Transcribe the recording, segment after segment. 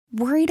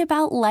Worried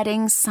about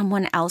letting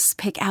someone else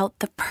pick out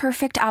the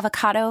perfect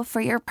avocado for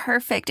your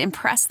perfect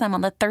impress them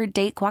on the third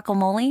date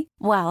guacamole?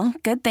 Well,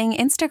 good thing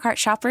Instacart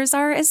shoppers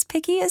are as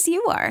picky as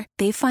you are.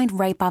 They find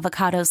ripe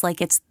avocados like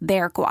it's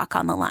their guac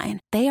on the line.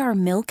 They are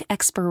milk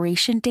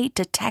expiration date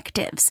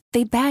detectives.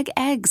 They bag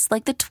eggs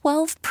like the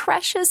 12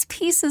 precious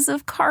pieces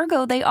of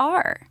cargo they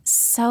are.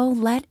 So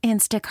let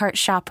Instacart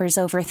shoppers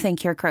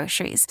overthink your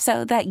groceries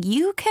so that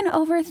you can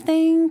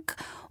overthink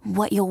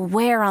what you'll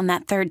wear on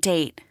that third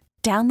date.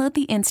 Download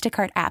the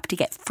Instacart app to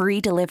get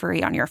free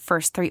delivery on your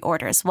first 3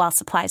 orders while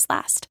supplies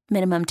last.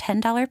 Minimum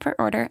 $10 per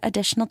order.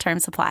 Additional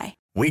terms apply.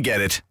 We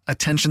get it.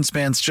 Attention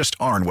spans just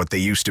aren't what they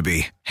used to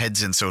be.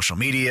 Heads in social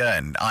media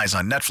and eyes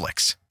on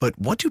Netflix. But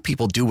what do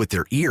people do with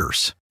their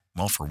ears?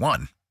 Well, for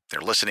one, they're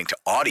listening to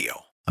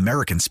audio.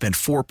 Americans spend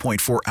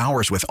 4.4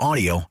 hours with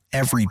audio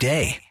every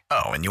day.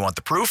 Oh, and you want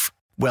the proof?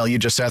 Well, you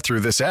just sat through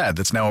this ad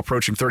that's now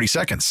approaching 30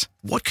 seconds.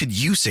 What could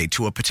you say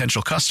to a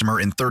potential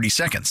customer in 30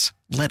 seconds?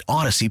 Let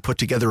Odyssey put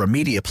together a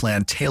media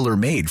plan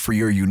tailor-made for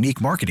your unique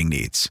marketing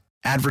needs.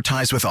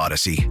 Advertise with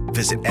Odyssey.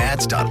 Visit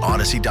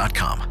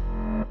ads.odyssey.com.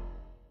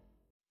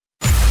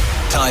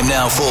 Time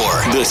now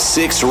for the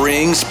Six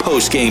Rings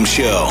Postgame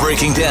Show.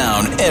 Breaking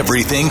down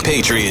everything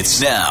Patriots.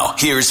 Now,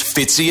 here's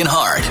Fitzy and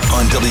Hart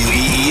on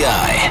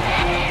WEEI.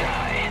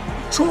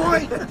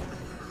 Troy,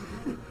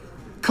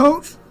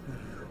 Coach,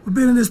 we've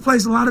been in this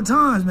place a lot of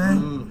times,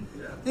 man.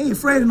 Ain't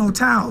afraid of no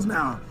towels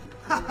now.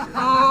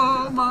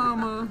 Oh,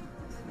 mama.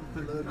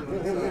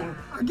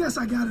 I guess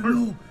I gotta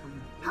know,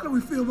 how do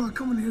we feel about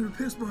coming here to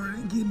Pittsburgh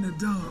and getting a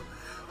dub?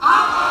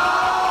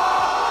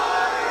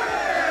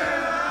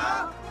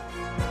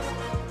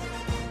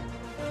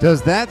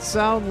 Does that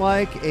sound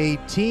like a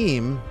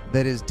team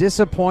that is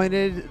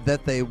disappointed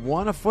that they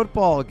won a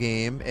football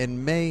game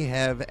and may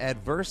have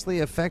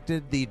adversely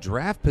affected the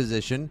draft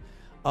position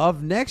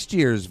of next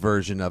year's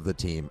version of the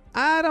team?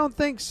 I don't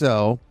think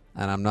so.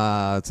 And I'm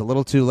not, it's a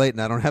little too late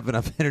and I don't have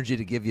enough energy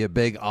to give you a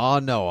big, oh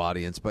no,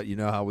 audience, but you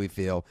know how we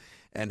feel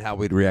and how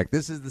we'd react.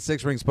 This is the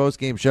Six Rings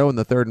Postgame Show in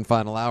the third and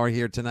final hour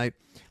here tonight.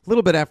 A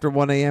little bit after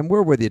 1 a.m.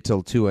 We're with you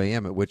till 2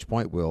 a.m., at which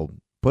point we'll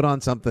put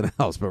on something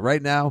else. But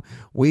right now,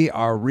 we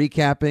are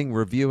recapping,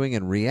 reviewing,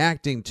 and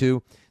reacting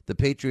to the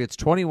Patriots'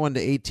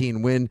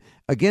 21-18 win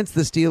against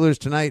the Steelers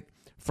tonight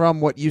from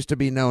what used to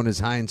be known as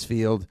Heinz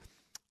Field.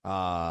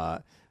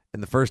 In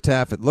the first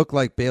half, it looked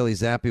like Bailey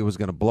Zappe was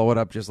going to blow it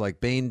up just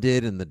like Bane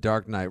did in The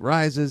Dark Knight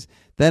Rises.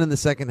 Then in the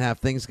second half,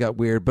 things got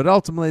weird, but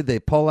ultimately they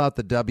pull out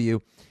the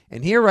W.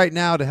 And here right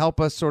now to help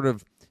us sort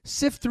of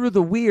sift through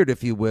the weird,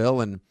 if you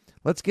will, and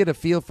let's get a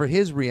feel for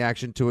his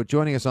reaction to it,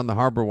 joining us on the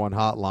Harbor One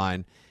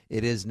hotline,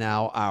 it is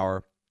now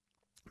our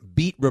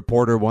beat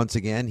reporter once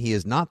again. He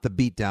is not the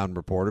beatdown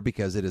reporter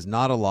because it is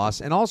not a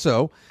loss. And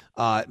also,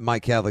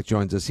 Mike Kadlick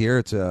joins us here.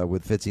 It's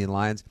with Fitzy and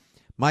Lions.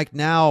 Mike,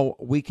 now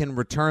we can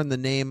return the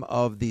name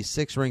of the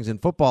Six Rings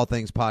and Football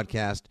Things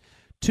podcast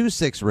to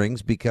Six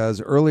Rings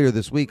because earlier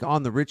this week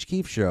on the Rich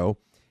Keefe Show,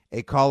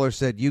 a caller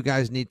said you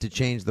guys need to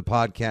change the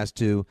podcast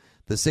to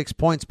the 6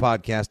 Points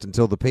podcast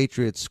until the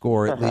Patriots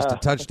score at least a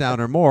touchdown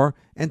or more.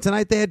 And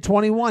tonight they had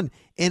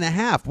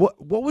 21.5.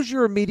 What was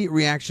your immediate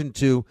reaction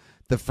to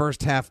the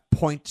first half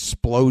point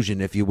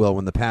explosion, if you will,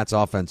 when the Pats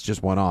offense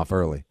just went off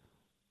early?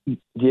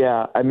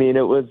 Yeah, I mean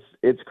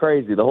it's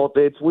crazy. The whole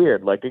thing, it's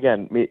weird. Like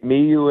again,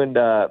 you and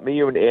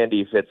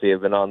Andy Fitzy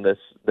have been on this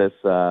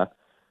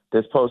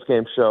post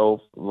game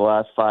show the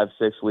last 5-6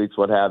 weeks,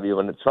 what have you,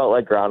 and it's felt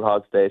like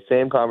Groundhog's Day.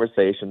 Same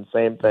conversation,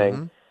 same thing.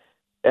 Mm-hmm.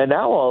 And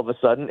now all of a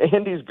sudden,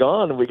 Andy's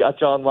gone, and we got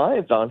John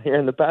Lyons on here,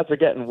 and the Pats are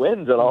getting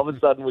wins, and all of a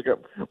sudden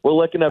we're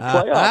looking at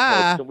playoff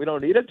hopes, and we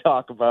don't need to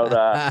talk about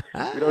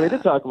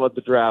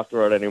the draft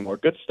road anymore.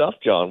 Good stuff,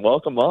 John.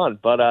 Welcome on,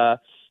 but.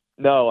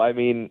 No, I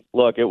mean,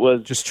 look, it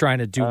was... Just trying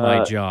to do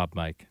my job,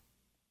 Mike.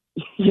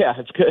 Yeah,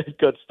 it's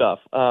good stuff.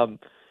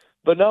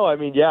 But no, I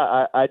mean,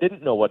 yeah, I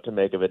didn't know what to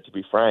make of it, to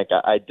be frank.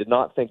 I did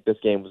not think this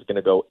game was going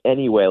to go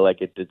any way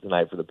like it did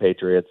tonight for the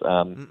Patriots.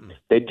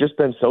 They'd just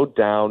been so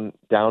down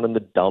in the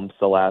dumps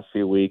the last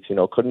few weeks,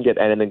 couldn't get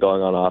anything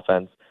going on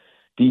offense.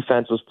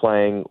 Defense was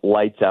playing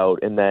lights out,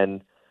 and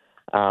then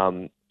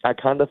I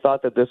kind of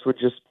thought that this would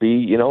just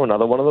be,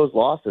 another one of those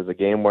losses, a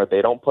game where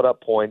they don't put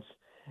up points.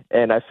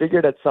 And I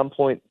figured at some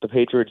point the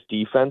Patriots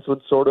defense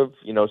would sort of,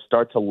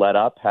 start to let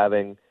up,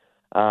 having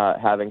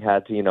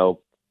had to,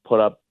 put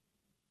up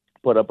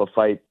the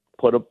fight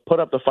for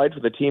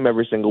the team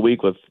every single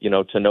week with,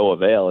 to no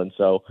avail. And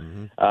so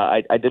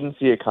I didn't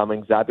see it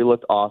coming. Zappe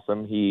looked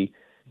awesome. He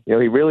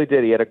really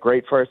did. He had a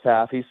great first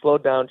half. He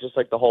slowed down just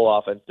like the whole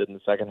offense did in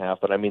the second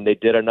half. But I mean, they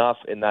did enough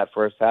in that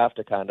first half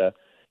to kind of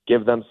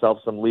give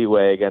themselves some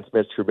leeway against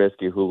Mitch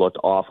Trubisky, who looked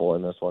awful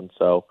in this one.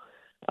 So.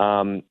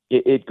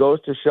 It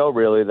goes to show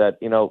really that,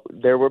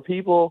 there were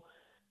people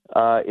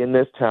in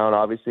this town,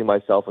 obviously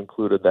myself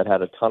included, that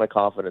had a ton of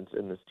confidence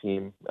in this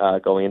team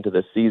going into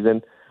this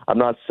season. I'm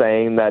not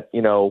saying that,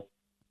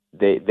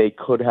 they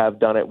could have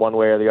done it one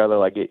way or the other.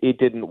 Like it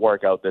didn't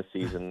work out this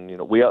season.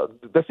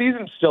 The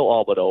season's still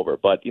all but over,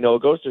 but,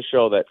 it goes to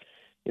show that,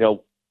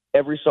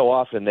 every so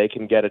often they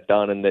can get it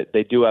done, and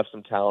they do have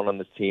some talent on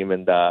this team.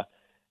 And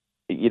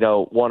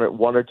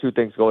one or two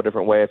things go a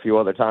different way a few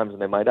other times,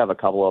 and they might have a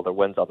couple other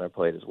wins on their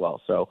plate as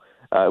well. So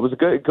it was a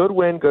good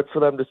win, good for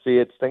them to see.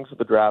 It stinks with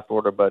the draft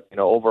order, but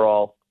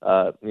overall,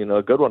 a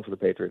good one for the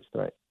Patriots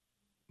tonight.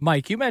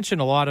 Mike, you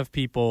mentioned a lot of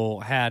people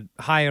had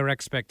higher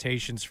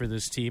expectations for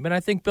this team, and I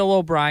think Bill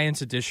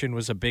O'Brien's addition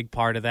was a big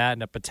part of that,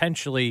 and a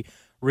potentially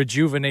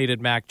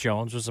rejuvenated Mac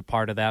Jones was a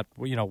part of that,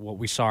 what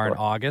we saw in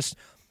August.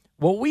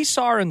 What we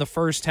saw in the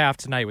first half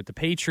tonight with the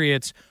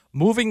Patriots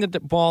moving the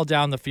ball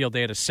down the field,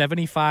 they had a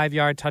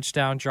 75-yard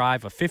touchdown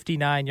drive, a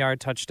 59-yard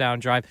touchdown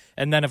drive,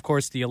 and then, of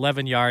course, the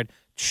 11-yard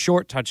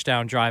short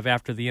touchdown drive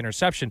after the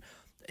interception.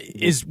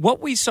 Is what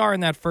we saw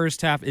in that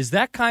first half, is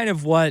that kind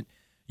of what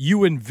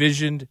you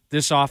envisioned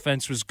this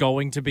offense was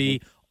going to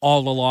be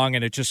all along,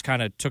 and it just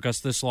kind of took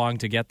us this long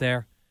to get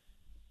there?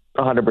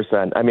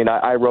 100%. I mean,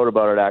 I wrote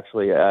about it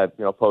actually,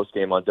 post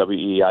game on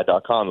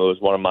WEEI.com. It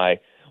was one of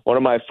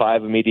my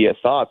 5 immediate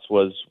thoughts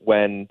was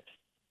when,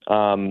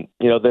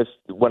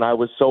 when I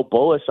was so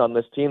bullish on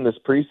this team this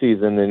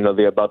preseason, and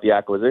about the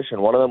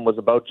acquisition. One of them was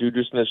about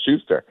Juju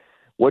Smith-Schuster.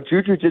 What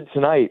Juju did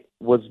tonight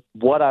was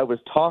what I was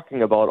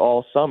talking about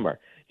all summer.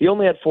 He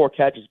only had 4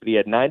 catches, but he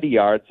had 90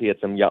 yards. He had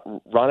some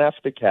run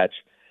after the catch.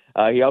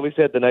 He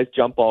obviously had the nice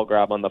jump ball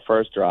grab on the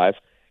first drive.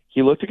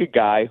 He looked like a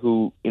guy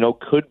who,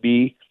 could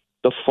be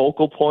the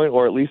focal point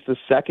or at least the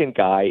second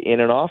guy in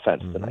an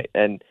offense tonight.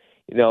 And,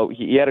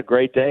 he had a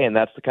great day, and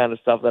that's the kind of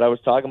stuff that I was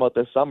talking about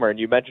this summer. And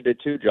you mentioned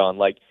it too, John,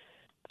 like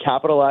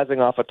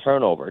capitalizing off a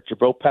turnover.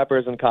 Jabril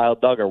Peppers and Kyle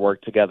Duggar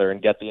work together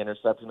and get the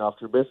interception off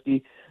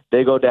Trubisky.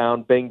 They go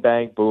down, bing,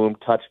 bang, boom,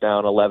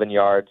 touchdown, 11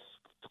 yards,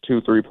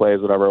 2-3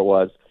 plays, whatever it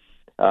was.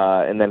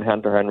 And then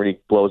Hunter Henry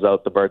blows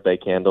out the birthday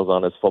candles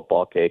on his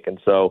football cake. And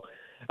so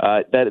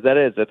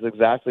that's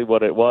exactly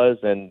what it was.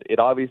 And it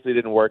obviously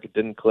didn't work. It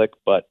didn't click.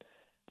 But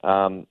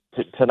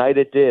tonight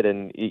it did.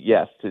 And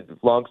yes,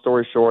 long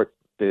story short,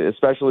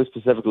 especially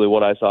specifically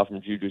what I saw from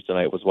Juju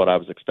tonight was what I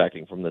was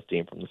expecting from this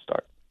team from the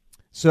start.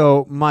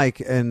 So, Mike,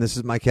 and this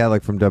is Mike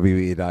Kadlick from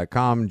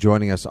WE.com,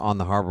 joining us on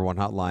the Harbor One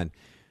hotline.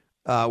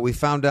 We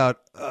found out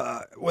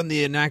when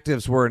the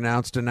inactives were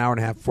announced an hour and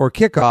a half before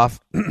kickoff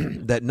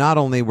that not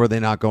only were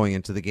they not going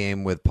into the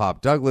game with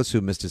Pop Douglas,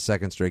 who missed his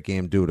second straight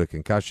game due to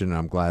concussion, and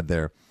I'm glad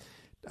they're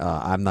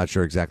I'm not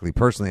sure exactly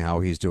personally how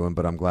he's doing,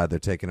 but I'm glad they're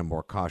taking a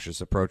more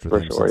cautious approach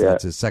with him since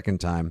that's his second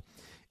time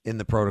in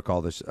the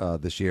protocol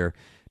this year.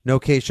 No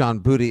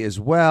Kayshon Boutte as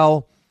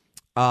well.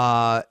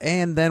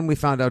 And then we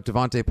found out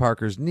Devontae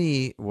Parker's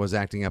knee was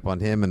acting up on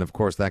him. And, of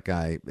course, that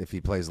guy, if he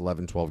plays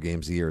 11, 12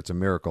 games a year, it's a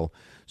miracle.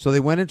 So they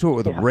went into it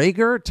with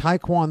Rager,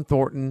 Tyquan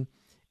Thornton,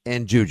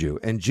 and Juju.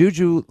 And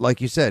Juju,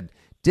 like you said,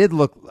 did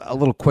look a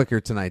little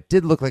quicker tonight,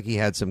 did look like he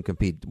had some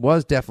compete,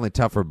 was definitely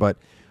tougher. But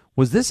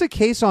was this a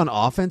case on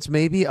offense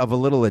maybe of a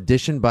little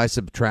addition by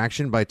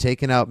subtraction by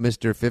taking out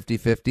Mr.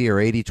 50-50 or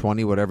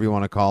 80-20, whatever you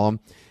want to call him,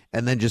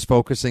 and then just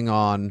focusing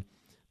on,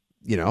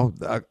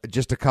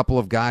 just a couple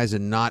of guys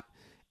and not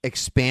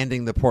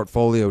expanding the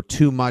portfolio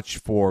too much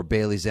for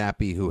Bailey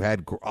Zappe, who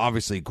had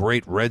obviously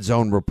great red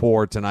zone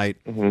rapport tonight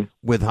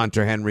with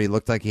Hunter Henry.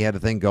 Looked like he had a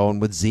thing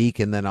going with Zeke,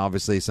 and then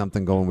obviously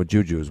something going with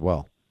Juju as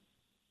well.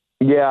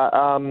 Yeah,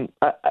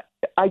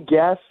 I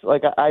guess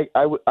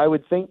I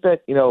would think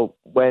that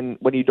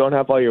when you don't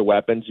have all your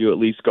weapons, you at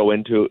least go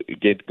into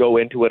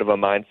it of a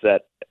mindset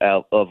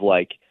of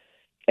like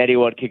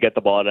anyone could get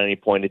the ball at any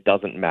point. It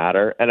doesn't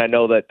matter. And I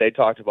know that they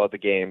talked about the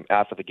game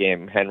after the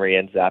game. Henry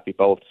and Zappe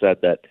both said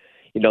that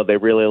they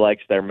really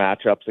liked their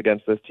matchups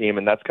against this team,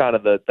 and that's kind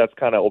of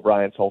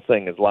O'Brien's whole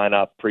thing is line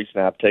up,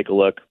 pre-snap, take a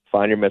look,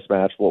 find your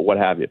mismatch, what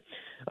have you.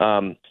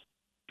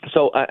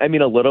 So I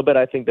mean, a little bit.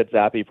 I think that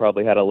Zappe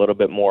probably had a little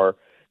bit more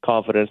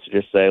confidence to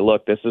just say,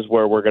 look, this is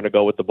where we're going to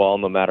go with the ball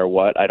no matter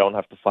what. I don't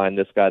have to find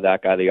this guy,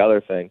 that guy, the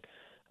other thing.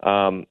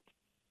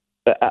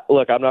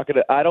 Look,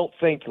 I don't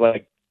think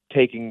like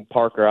taking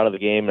Parker out of the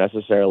game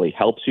necessarily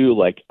helps you.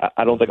 Like,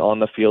 I don't think on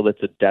the field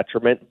it's a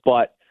detriment,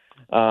 but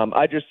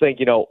I just think,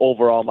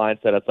 overall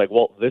mindset, it's like,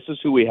 well, this is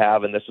who we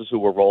have and this is who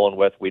we're rolling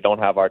with. We don't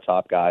have our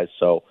top guys,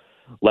 so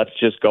let's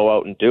just go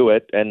out and do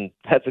it. And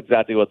that's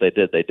exactly what they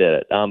did. They did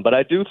it. But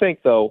I do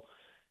think, though,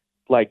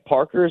 like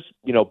Parker's,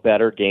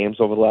 better games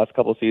over the last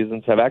couple of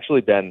seasons have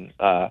actually been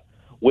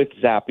with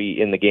Zappe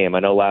in the game. I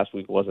know last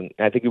week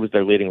I think he was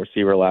their leading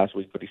receiver last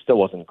week, but he still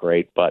wasn't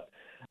great. But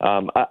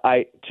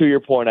I to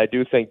your point, I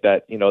do think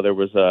that, there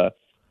was a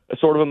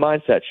sort of a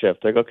mindset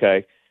shift. Like,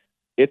 okay,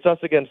 it's us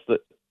against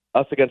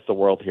the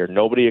world here.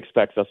 Nobody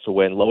expects us to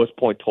win. Lowest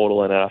point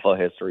total in NFL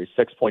history,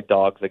 6-point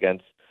dogs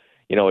against,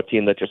 a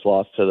team that just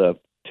lost to the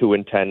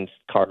 2-10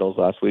 Cardinals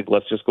last week.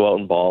 Let's just go out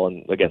and ball.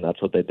 And again,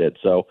 that's what they did.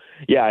 So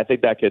yeah, I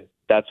think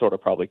that sort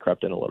of probably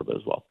crept in a little bit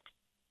as well.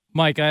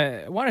 Mike,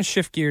 I want to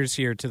shift gears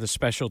here to the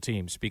special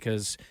teams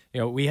because,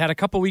 we had a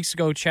couple weeks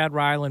ago, Chad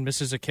Ryland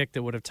misses a kick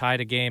that would have tied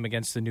a game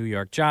against the New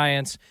York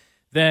Giants.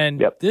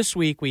 Then This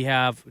week we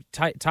have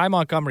Ty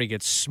Montgomery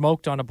gets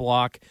smoked on a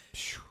block,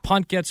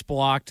 punt gets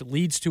blocked,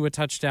 leads to a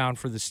touchdown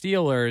for the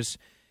Steelers.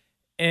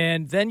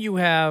 And then you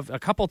have a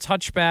couple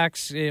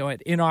touchbacks,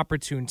 at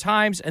inopportune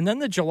times, and then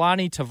the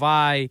Jelani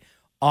Tavai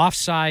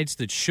offsides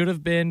that should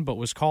have been but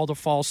was called a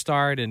false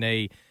start, and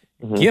a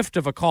gift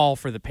of a call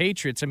for the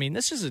Patriots. I mean,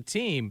 this is a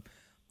team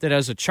that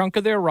has a chunk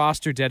of their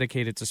roster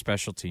dedicated to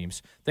special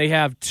teams. They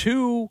have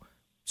two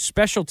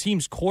special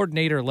teams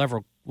coordinator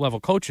level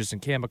coaches in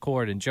Cam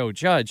McCord and Joe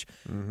Judge.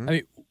 I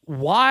mean,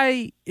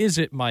 why is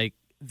it, Mike,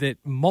 that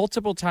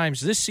multiple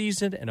times this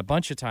season and a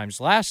bunch of times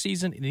last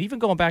season, and even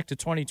going back to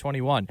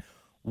 2021,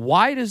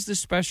 why does the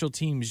special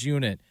teams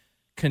unit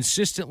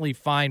consistently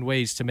find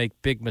ways to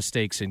make big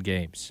mistakes in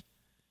games?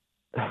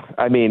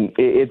 I mean,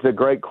 it's a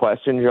great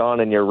question, John,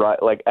 and you're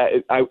right. Like,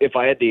 if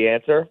I had the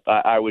answer,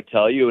 I would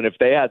tell you, and if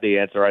they had the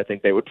answer, I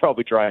think they would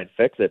probably try and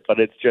fix it. But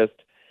it's just,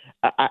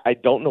 I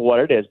don't know what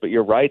it is. But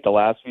you're right. The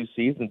last few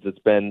seasons, it's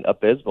been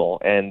abysmal.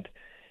 And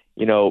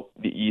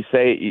you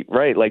say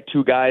right, like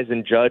two guys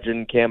in Judge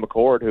and Cam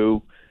McCord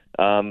who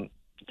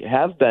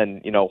have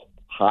been,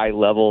 high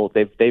level.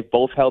 They've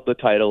both held the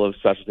title of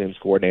special teams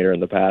coordinator in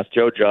the past.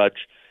 Joe Judge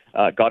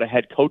got a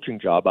head coaching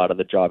job out of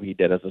the job he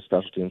did as a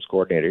special teams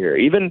coordinator here.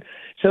 Even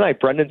tonight,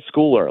 Brendan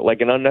Schooler,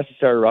 like an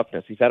unnecessary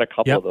roughness. He's had a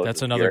couple of those.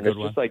 That's another good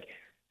one. Just like,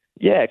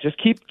 just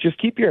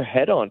keep your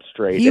head on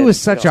straight. He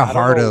was such a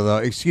hardo, though.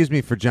 Excuse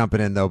me for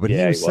jumping in, though, but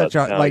he was such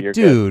a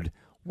dude.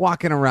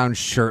 Walking around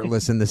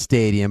shirtless in the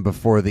stadium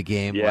before the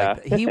game. Yeah.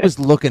 Like, he was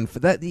looking for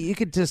that. You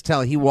could just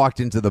tell he walked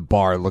into the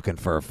bar looking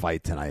for a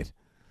fight tonight.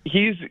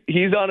 He's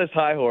on his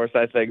high horse,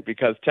 I think,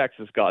 because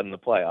Texas got in the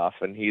playoff,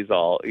 and he's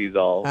all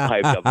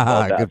hyped up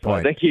about that. Good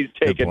point. So I think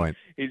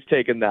he's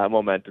taken that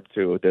momentum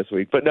too this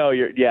week. But no,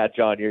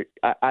 John,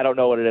 I don't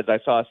know what it is. I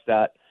saw a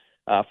stat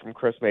from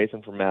Chris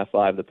Mason from Mass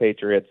Live. The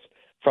Patriots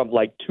from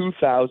like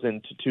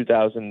 2000 to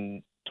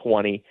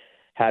 2020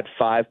 had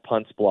 5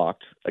 punts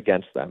blocked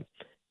against them.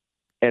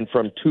 And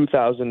from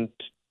 2000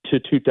 to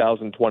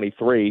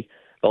 2023,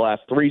 the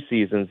last 3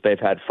 seasons, they've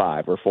had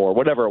 5 or 4,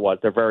 whatever it was.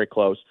 They're very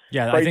close.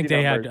 Yeah, Crazy I think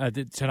they numbers.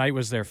 had tonight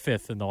was their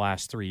 5th in the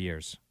last 3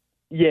 years.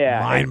 Yeah,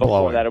 mind and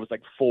before blowing. that it was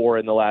like 4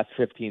 in the last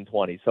 15,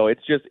 20. So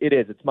it's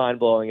mind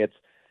blowing.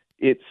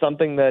 It's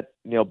something that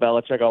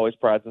Belichick always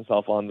prides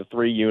himself on. The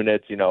 3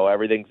 units,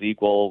 everything's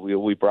equal.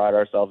 We pride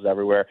ourselves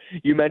everywhere.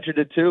 You mentioned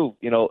it too.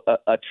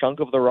 A chunk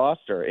of the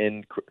roster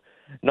in.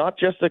 Not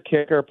just a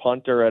kicker,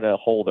 punter, and a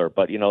holder,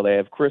 but, they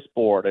have Chris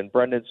Board and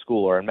Brendan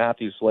Schooler and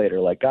Matthew Slater,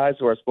 like guys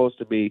who are supposed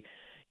to be,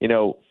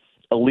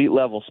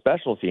 elite-level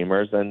special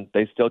teamers, and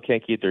they still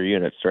can't keep their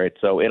units straight.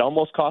 So it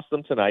almost cost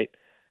them tonight.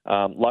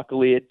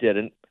 Luckily, it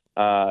didn't.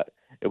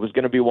 It was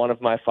going to be one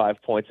of my 5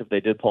 points if they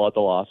did pull out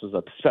the losses.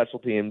 That the special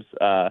teams,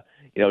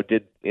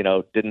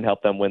 didn't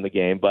help them win the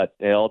game, but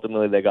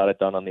ultimately they got it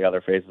done on the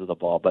other phases of the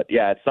ball. But,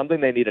 yeah, it's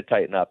something they need to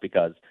tighten up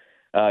because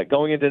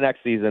going into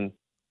next season,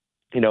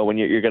 when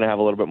you're going to have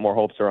a little bit more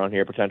hopes around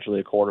here, potentially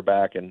a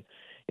quarterback, and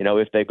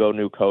if they go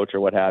new coach or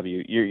what have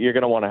you, you're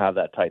going to want to have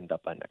that tightened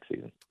up by next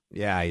season.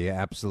 Yeah,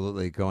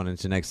 absolutely. Going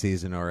into next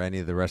season or any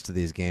of the rest of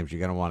these games, you're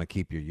going to want to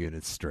keep your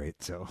units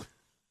straight. So,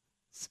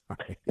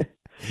 sorry.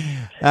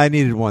 I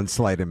needed one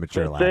slight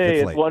immature laugh.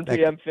 It's 1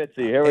 p.m. Fitzy.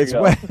 Here we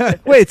go.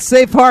 Wait,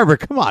 safe harbor.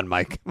 Come on,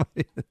 Mike.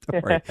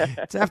 Don't worry.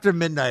 It's after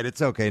midnight.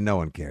 It's okay. No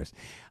one cares.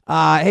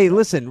 Hey,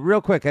 listen,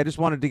 real quick. I just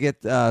wanted to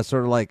get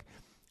sort of like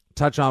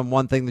touch on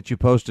one thing that you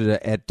posted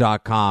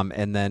at .com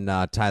and then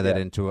tie that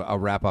into a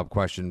wrap-up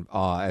question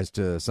as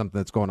to something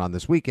that's going on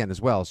this weekend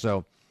as well.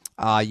 So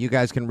you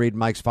guys can read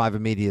Mike's 5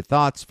 immediate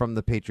thoughts from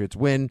the Patriots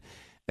win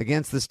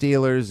against the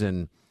Steelers.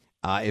 And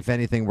if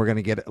anything, we're going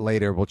to get it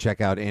later. We'll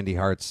check out Andy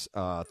Hart's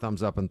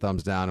thumbs up and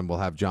thumbs down, and we'll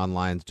have John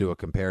Lyons do a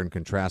compare and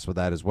contrast with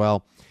that as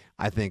well.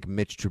 I think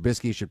Mitch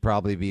Trubisky should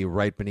probably be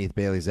right beneath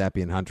Bailey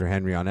Zappe and Hunter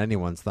Henry on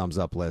anyone's thumbs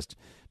up list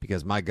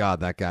because, my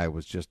God, that guy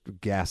was just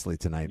ghastly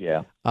tonight.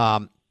 Yeah.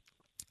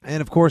 And,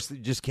 of course, you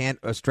just can't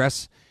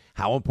stress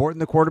how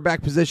important the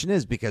quarterback position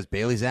is because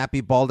Bailey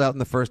Zappe balled out in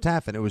the first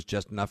half, and it was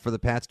just enough for the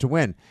Pats to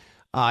win.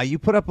 You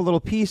put up a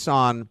little piece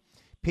on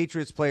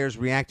Patriots players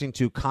reacting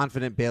to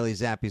confident Bailey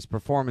Zappe's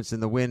performance in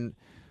the win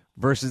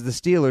versus the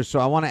Steelers. So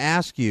I want to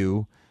ask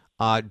you,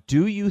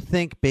 do you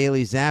think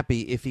Bailey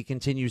Zappe, if he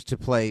continues to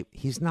play,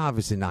 he's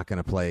obviously not going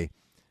to play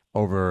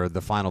over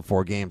the final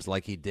 4 games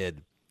like he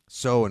did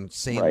so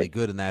insanely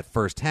good in that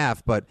first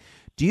half, but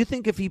do you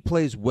think if he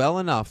plays well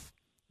enough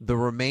the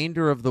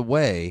remainder of the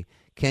way,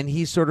 can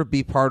he sort of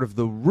be part of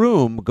the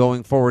room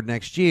going forward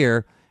next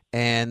year?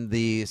 And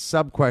the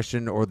sub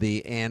question or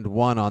the and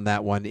one on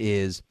that one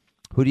is,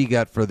 who do you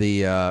got for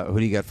the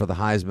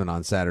Heisman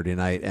on Saturday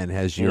night? And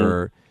has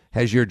your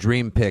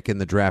dream pick in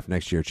the draft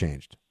next year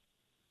changed?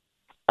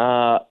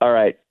 All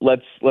right,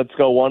 let's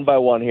go one by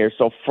one here.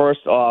 So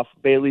first off,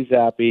 Bailey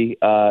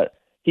Zappe,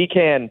 he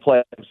can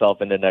play himself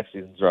into next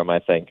season's room, I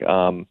think.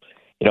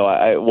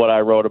 What I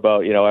wrote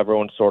about,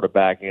 everyone's sort of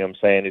backing him,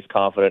 saying he's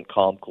confident,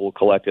 calm, cool,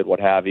 collected, what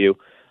have you.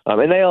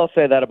 And they all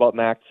say that about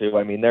Mac too.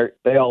 I mean,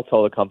 they all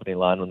toe the company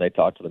line when they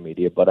talk to the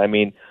media. But I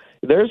mean,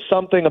 there's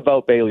something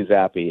about Bailey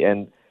Zappe,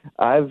 and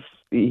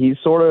he's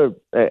sort of,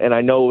 and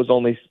I know it was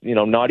only,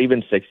 not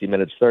even 60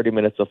 minutes, 30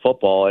 minutes of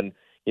football, and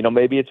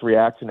maybe it's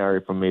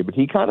reactionary from me, but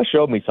he kind of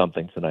showed me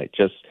something tonight.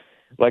 Just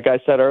like I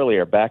said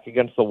earlier, back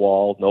against the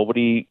wall,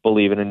 nobody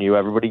believing in you,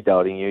 everybody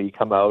doubting you. You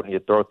come out and you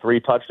throw 3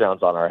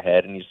 touchdowns on our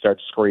head and you start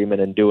screaming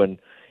and doing,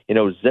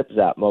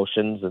 zip-zap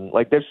motions. And,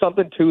 there's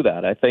something to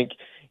that. I think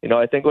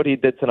what he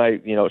did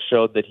tonight,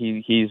 showed that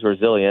he's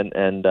resilient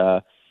and,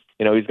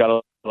 he's got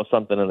a little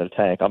something in the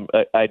tank. I'm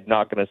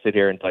not going to sit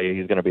here and tell you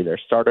he's going to be their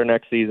starter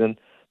next season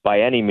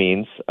by any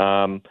means.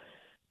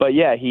 But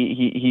yeah,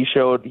 he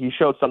showed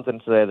something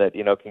today that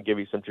can give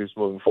you some juice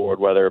moving forward,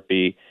 whether it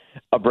be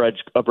a bridge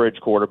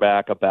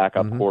quarterback, a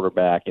backup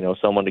quarterback,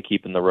 someone to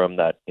keep in the room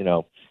that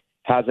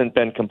hasn't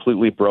been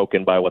completely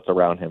broken by what's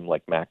around him,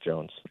 like Mac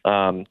Jones.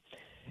 And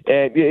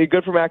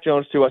good for Mac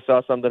Jones too. I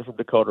saw something from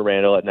Dakota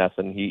Randall at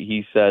Nesson.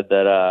 He said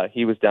that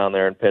he was down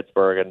there in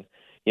Pittsburgh and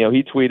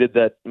he tweeted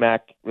that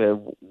Mac,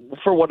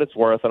 for what it's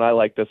worth, and I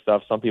like this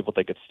stuff. Some people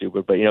think it's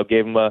stupid, but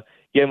gave him a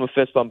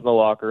fist bump in the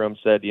locker room.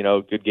 Said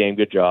good game,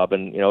 good job,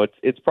 and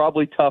it's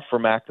probably tough for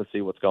Mac to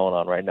see what's going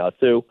on right now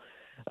too.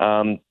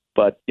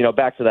 But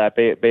back to that,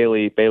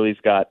 Bailey's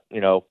got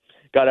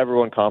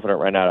everyone confident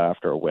right now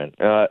after a win.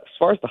 As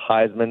far as the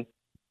Heisman,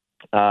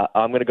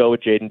 I'm going to go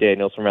with Jaden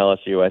Daniels from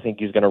LSU. I think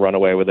he's going to run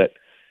away with it.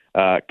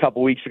 A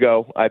couple weeks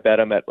ago, I bet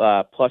him at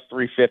plus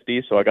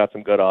 350, so I got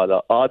some good odds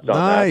on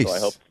nice.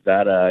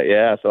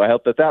 that. So I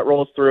hope that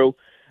rolls through.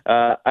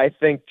 I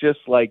think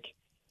I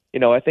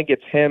think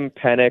it's him,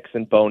 Penix,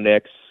 and Bo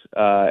Nix,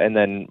 and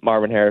then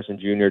Marvin Harrison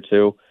Jr.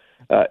 too.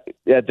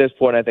 At this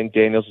point, I think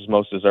Daniels is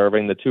most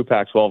deserving. The 2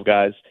 Pac-12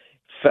 guys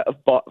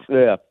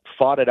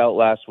fought it out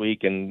last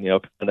week and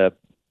kind of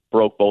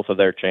broke both of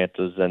their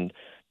chances, and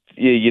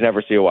you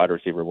never see a wide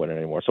receiver win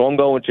anymore. So I'm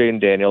going with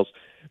Jaden Daniels.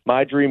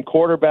 My dream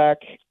quarterback.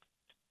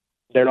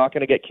 They're not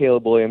going to get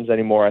Caleb Williams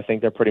anymore. I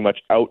think they're pretty much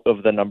out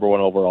of the number 1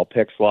 overall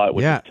pick slot,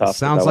 which is tough.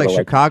 Sounds like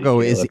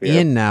Chicago is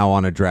in now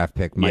on a draft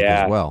pick, Mike,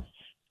 as well.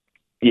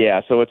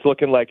 Yeah, so it's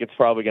looking like it's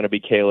probably going to be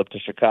Caleb to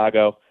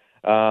Chicago.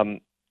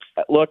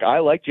 Look, I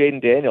like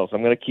Jaden Daniels.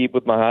 I'm going to keep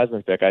with my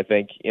Heisman pick. I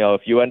think,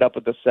 if you end up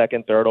with the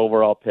 2nd, 3rd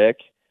overall pick,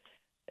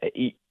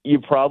 you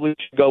probably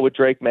should go with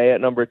Drake May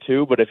at number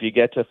 2, but if you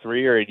get to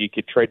 3, or you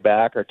could trade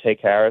back or take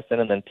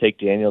Harrison and then take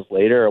Daniels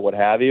later or what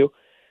have you,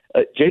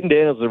 Jaden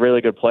Daniels is a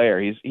really good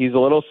player. He's a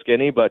little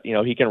skinny, but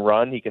he can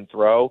run, he can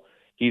throw.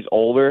 He's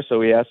older,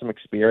 so he has some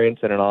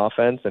experience in an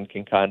offense and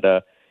can kind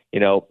of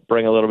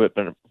bring a little bit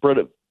of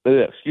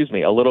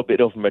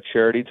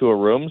maturity to a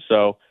room.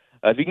 So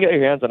if you can get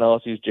your hands on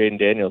LSU's Jaden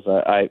Daniels,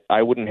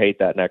 I wouldn't hate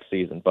that next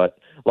season. But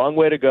long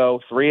way to go,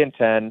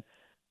 3-10,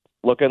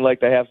 looking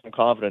like they have some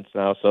confidence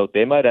now. So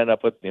they might end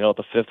up with the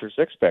 5th or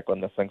 6th pick when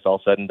this thing's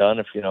all said and done.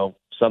 If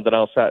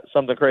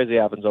something crazy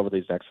happens over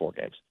these next 4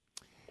 games.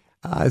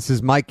 This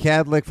is Mike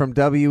Kadlick from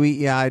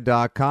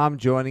WEEI.com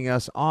joining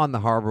us on the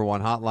Harbor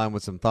One Hotline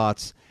with some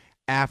thoughts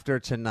after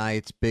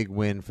tonight's big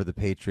win for the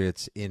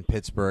Patriots in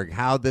Pittsburgh.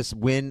 How this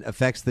win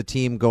affects the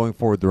team going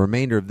forward the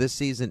remainder of this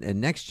season and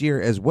next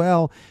year as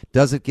well.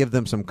 Does it give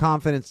them some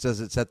confidence? Does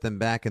it set them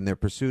back in their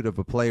pursuit of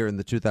a player in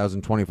the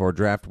 2024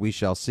 draft? We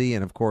shall see.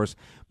 And, of course,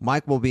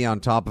 Mike will be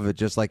on top of it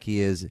just like he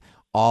is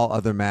all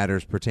other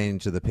matters pertaining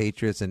to the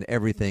Patriots and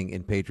everything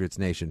in Patriots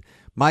Nation.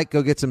 Mike,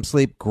 go get some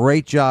sleep.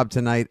 Great job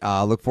tonight.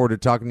 Look forward to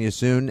talking to you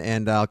soon,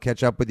 and I'll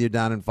catch up with you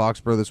down in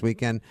Foxborough this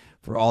weekend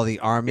for all the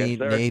Army,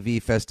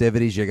 Navy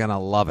festivities. You're going to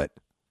love it.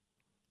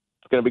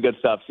 It's going to be good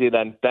stuff. See you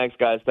then. Thanks,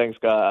 guys.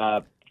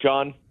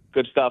 John,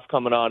 good stuff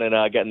coming on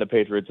and getting the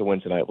Patriots a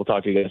win tonight. We'll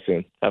talk to you guys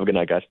soon. Have a good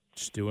night, guys.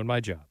 Just doing my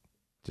job.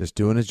 Just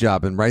doing his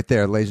job. And right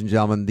there, ladies and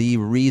gentlemen, the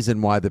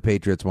reason why the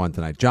Patriots won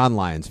tonight. John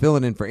Lyons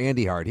filling in for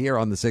Andy Hart here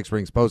on the 6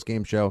 Rings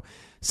Postgame Show.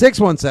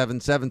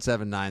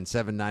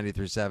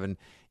 617-779-7937.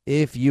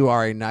 If you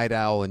are a night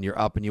owl and you're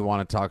up and you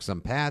want to talk some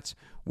Pats,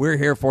 we're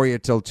here for you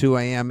till 2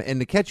 a.m. And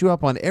to catch you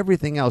up on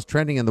everything else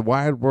trending in the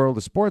wide world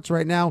of sports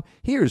right now,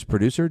 here's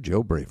producer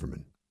Joe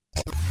Braverman.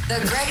 The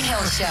Greg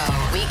Hill Show,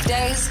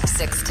 weekdays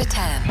 6 to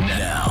 10.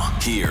 Now,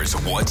 here's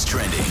what's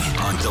trending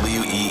on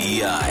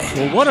WEEI.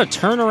 Well, what a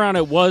turnaround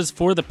it was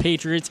for the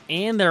Patriots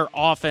and their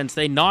offense.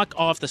 They knock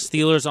off the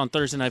Steelers on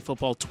Thursday Night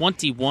Football,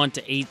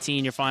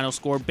 21-18, your final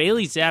score.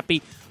 Bailey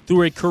Zappe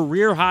threw a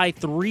career-high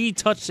 3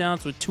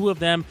 touchdowns, with 2 of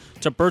them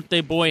to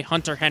birthday boy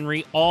Hunter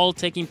Henry, all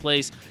taking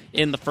place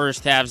in the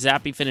first half.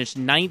 Zappe finished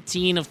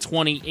 19 of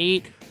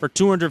 28 for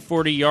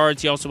 240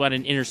 yards. He also had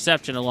an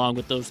interception along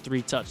with those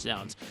 3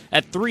 touchdowns.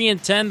 At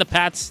 3-10, the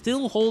Pats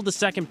still hold the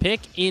 2nd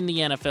pick in the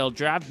NFL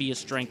draft via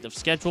strength of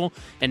schedule,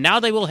 and now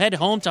they will head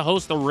home to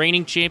host the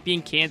reigning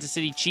champion Kansas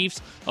City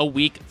Chiefs a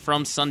week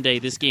from Sunday.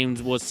 This game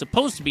was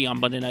supposed to be on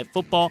Monday Night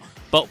Football,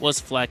 but was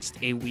flexed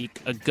a week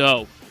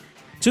ago.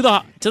 To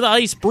the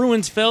ice,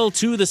 Bruins fell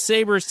to the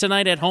Sabres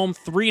tonight at home,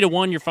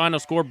 3-1 your final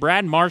score.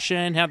 Brad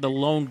Marchand had the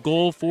lone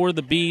goal for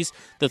the Bees,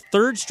 the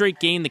 3rd straight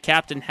game the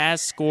captain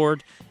has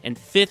scored, and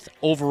 5th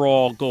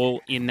overall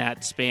goal in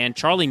that span.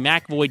 Charlie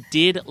McAvoy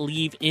did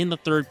leave in the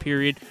 3rd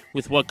period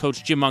with what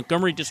Coach Jim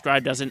Montgomery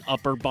described as an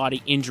upper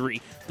body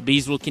injury. The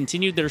Bees will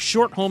continue their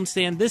short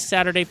homestand this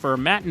Saturday for a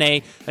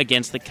matinee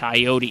against the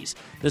Coyotes.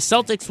 The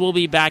Celtics will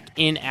be back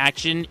in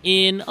action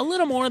in a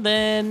little more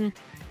than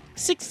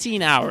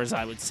 16 hours,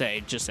 I would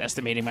say, just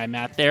estimating my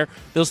math there.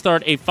 They'll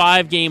start a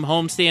 5-game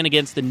homestand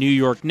against the New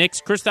York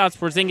Knicks. Kristaps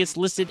Porzingis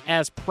listed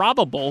as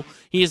probable.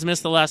 He has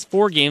missed the last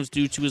 4 games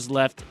due to his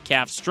left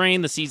calf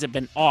strain. The C's have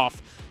been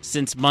off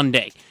since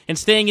Monday. And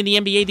staying in the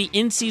NBA, the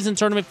in-season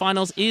tournament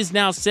finals is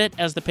now set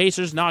as the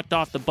Pacers knocked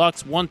off the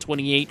Bucks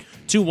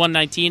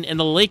 128-119, and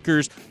the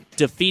Lakers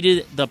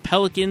defeated the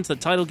Pelicans. The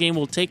title game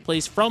will take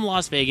place from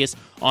Las Vegas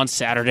on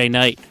Saturday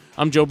night.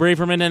 I'm Joe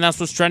Braverman, and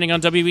that's what's trending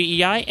on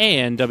WEEI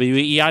and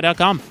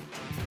WEEI.com.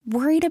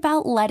 Worried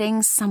about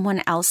letting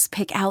someone else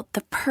pick out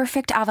the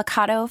perfect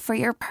avocado for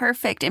your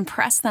perfect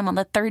impress them on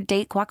the third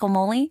date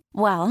guacamole?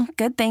 Well,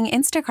 good thing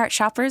Instacart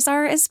shoppers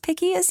are as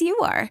picky as you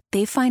are.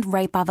 They find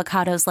ripe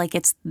avocados like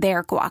it's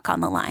their guac on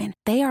the line.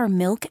 They are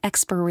milk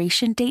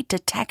expiration date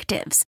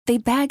detectives. They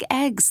bag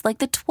eggs like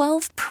the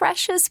 12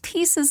 precious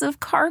pieces of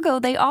cargo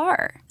they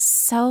are.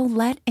 So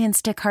let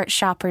Instacart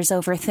shoppers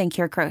overthink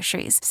your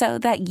groceries so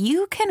that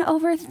you can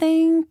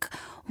overthink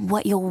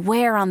what you'll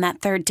wear on that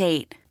third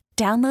date.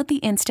 Download the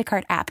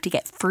Instacart app to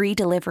get free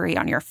delivery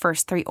on your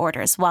first 3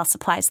 orders while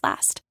supplies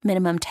last.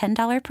 Minimum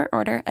 $10 per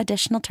order.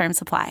 Additional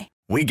terms apply.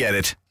 We get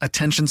it.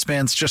 Attention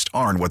spans just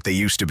aren't what they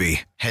used to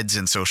be. Heads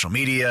in social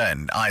media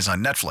and eyes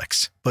on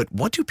Netflix. But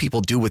what do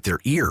people do with their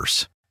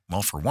ears?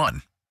 Well, for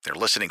one, they're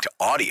listening to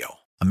audio.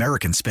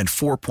 Americans spend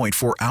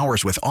 4.4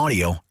 hours with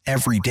audio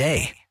every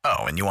day. Oh,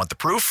 and you want the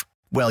proof?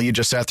 Well, you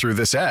just sat through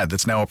this ad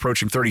that's now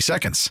approaching 30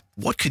 seconds.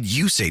 What could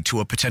you say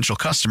to a potential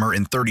customer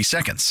in 30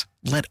 seconds?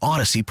 Let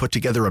Odyssey put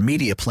together a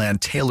media plan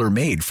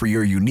tailor-made for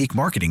your unique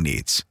marketing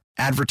needs.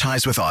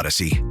 Advertise with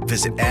Odyssey.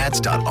 Visit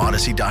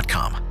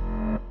ads.odyssey.com.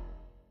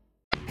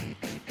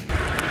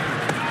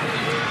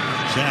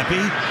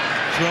 Zappe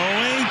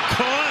throwing,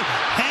 caught,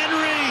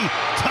 Henry,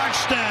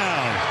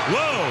 touchdown.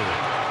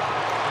 Whoa.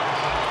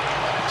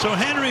 So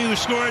Henry, who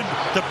scored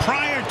the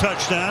prior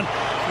touchdown,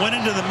 went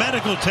into the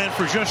medical tent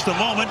for just a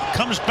moment,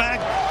 comes back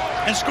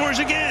and scores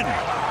again.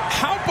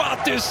 How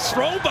about this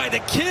throw by the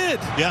kid?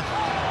 Yeah.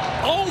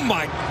 Oh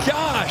my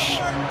gosh.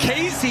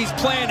 Casey's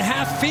playing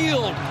half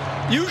field.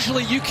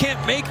 Usually you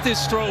can't make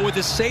this throw with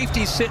the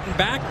safety sitting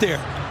back there.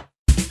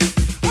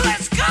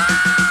 Let's go!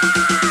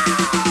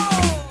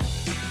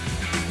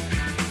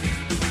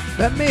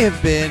 That may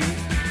have been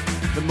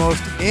the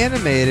most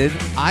animated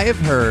I have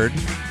heard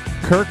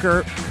Kirk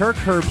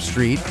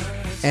Herbstreit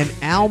and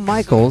Al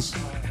Michaels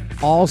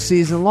all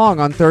season long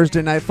on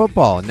Thursday Night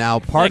Football. Now,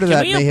 part of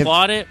that may have... Can we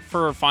applaud it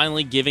for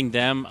finally giving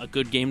them a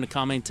good game to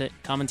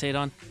commentate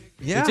on?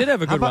 Yeah. They did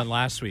have a good one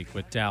last week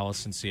with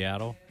Dallas and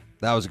Seattle.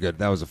 That was good.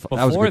 That was a good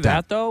Before time.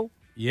 that, though,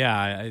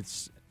 yeah,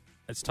 it's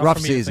tough Rough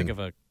for me season. to think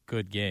of a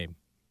good game.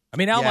 I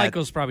mean, Al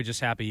Michaels probably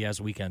just happy he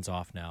has weekends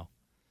off now.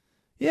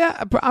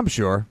 Yeah, I'm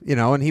sure.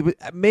 And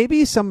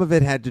maybe some of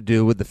it had to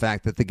do with the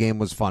fact that the game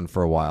was fun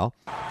for a while.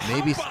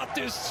 Maybe. How about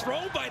this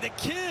throw by the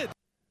kid?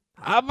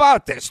 How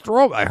about this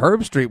throw by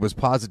Herbstreit was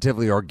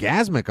positively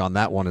orgasmic on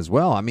that one as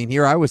well. I mean,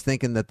 here I was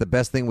thinking that the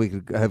best thing we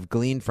could have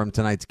gleaned from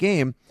tonight's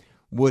game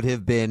would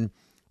have been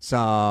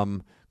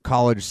some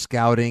college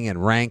scouting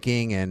and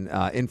ranking and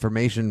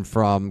information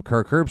from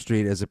Kirk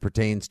Herbstreit as it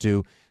pertains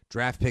to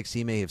draft picks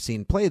he may have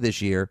seen play this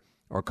year,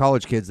 or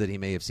college kids that he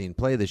may have seen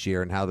play this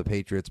year, and how the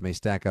Patriots may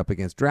stack up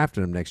against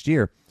drafting them next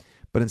year.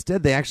 But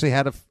instead, they actually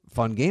had a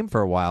fun game for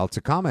a while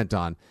to comment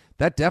on.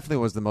 That definitely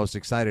was the most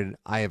excited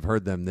I have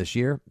heard them this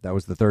year. That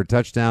was the third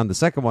touchdown. The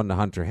second one to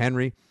Hunter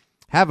Henry.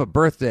 Have a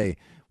birthday.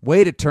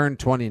 Way to turn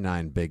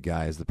 29, big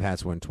guy, as the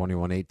Pats win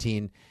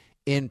 21-18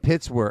 in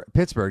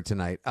Pittsburgh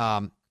tonight.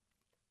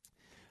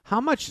 How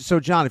much? So,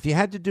 John, if you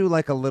had to do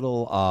like a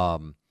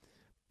little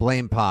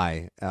blame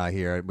pie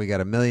here, we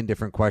got a million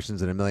different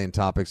questions and a million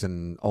topics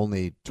and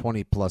only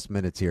 20-plus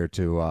minutes here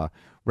to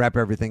wrap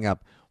everything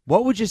up.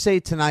 What would you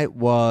say tonight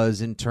was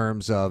in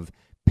terms of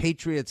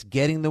Patriots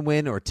getting the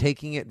win or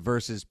taking it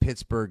versus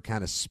Pittsburgh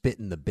kind of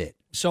spitting the bit?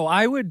 So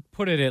I would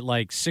put it at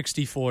like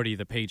 60-40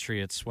 the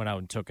Patriots went out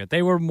and took it.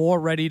 They were more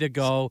ready to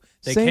go.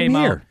 They came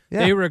out.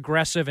 Yeah. They were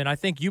aggressive, and I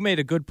think you made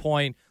a good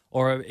point,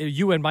 or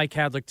you and Mike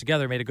Kadlick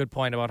together made a good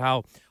point about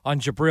how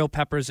on Jabril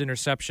Peppers'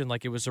 interception,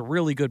 like it was a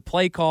really good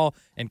play call,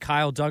 and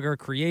Kyle Duggar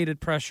created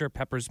pressure.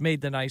 Peppers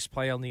made the nice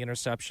play on the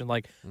interception.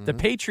 Like the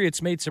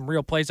Patriots made some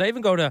real plays. I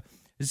even go to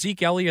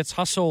Zeke Elliott's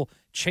hustle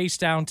chase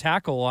down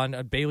tackle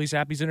on Bailey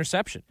Zappe's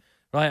interception.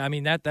 Right? I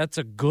mean, that's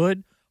a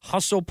good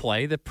hustle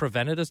play that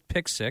prevented a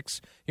pick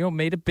six,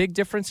 made a big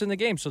difference in the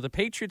game. So the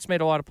Patriots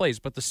made a lot of plays,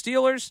 but the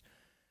Steelers,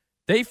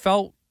 they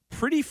felt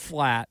pretty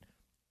flat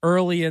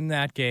early in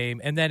that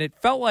game, and then it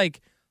felt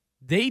like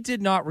they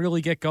did not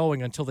really get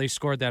going until they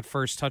scored that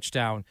first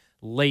touchdown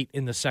late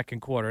in the second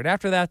quarter. And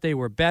after that, they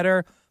were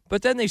better,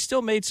 but then they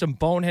still made some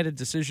boneheaded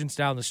decisions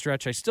down the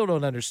stretch. I still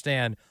don't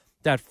understand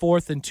that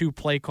 4th and 2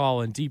 play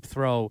call and deep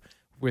throw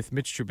with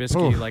Mitch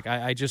Trubisky. Like,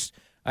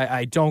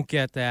 I don't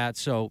get that.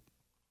 So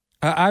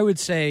I would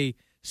say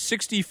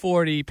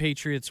 60-40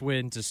 Patriots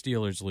win to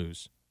Steelers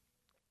lose.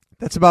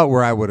 That's about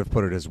where I would have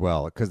put it as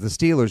well, because the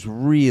Steelers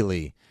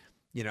really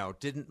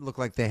didn't look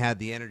like they had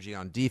the energy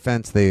on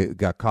defense. They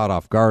got caught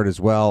off guard as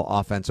well.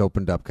 Offense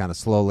opened up kind of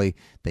slowly.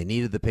 They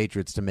needed the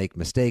Patriots to make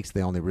mistakes.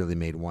 They only really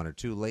made one or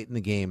two late in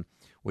the game,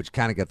 which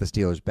kind of got the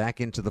Steelers back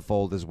into the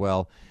fold as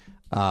well.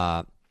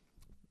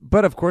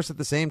 But, of course, at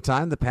the same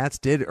time, the Pats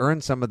did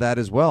earn some of that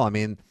as well. I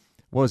mean,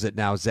 what was it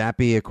now?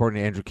 Zappe,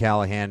 according to Andrew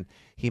Callahan,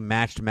 he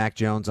matched Mac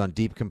Jones on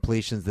deep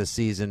completions this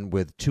season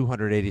with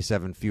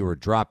 287 fewer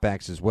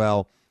dropbacks as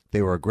well.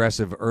 They were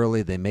aggressive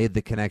early. They made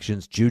the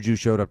connections. Juju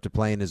showed up to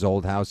play in his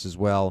old house as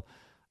well.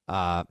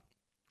 So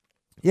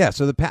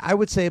I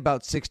would say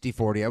about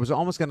 60-40. I was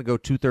almost going to go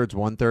 2/3,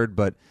 1/3,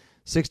 but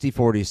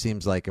 60-40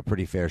 seems like a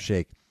pretty fair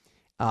shake.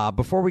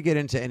 Before we get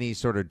into any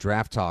sort of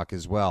draft talk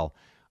as well,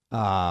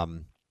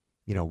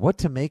 what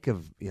to make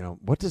of,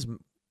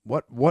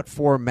 what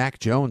for Mac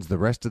Jones the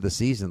rest of the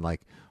season?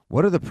 Like,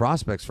 what are the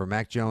prospects for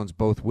Mac Jones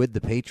both with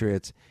the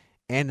Patriots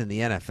and in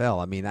the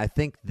NFL? I mean, I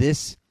think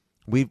this...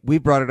 We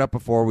brought it up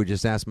before. We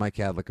just asked Mike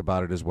Kadlick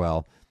about it as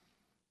well.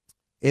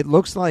 It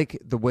looks like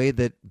the way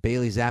that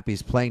Bailey Zappe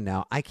is playing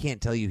now, I can't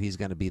tell you he's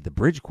going to be the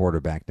bridge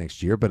quarterback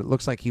next year, but it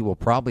looks like he will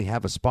probably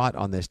have a spot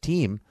on this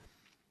team.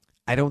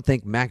 I don't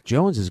think Mac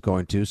Jones is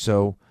going to.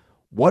 So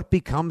what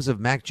becomes of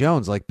Mac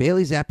Jones? Like,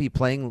 Bailey Zappe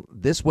playing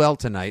this well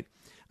tonight.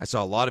 I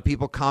saw a lot of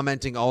people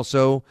commenting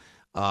also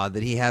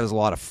that he has a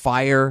lot of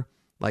fire.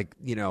 Like,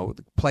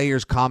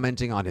 players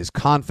commenting on his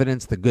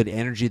confidence, the good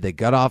energy they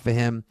got off of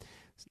him.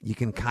 You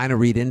can kind of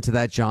read into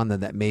that, John,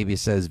 that maybe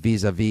says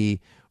vis-a-vis,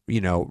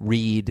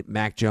 Reed,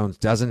 Mac Jones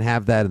doesn't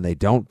have that, and they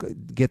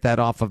don't get that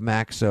off of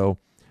Mac. So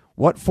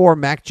what for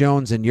Mac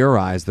Jones in your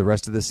eyes the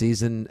rest of the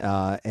season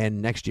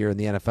and next year in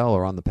the NFL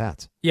or on the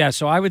Pats? Yeah,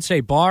 so I would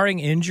say barring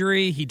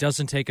injury, he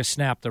doesn't take a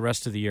snap the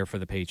rest of the year for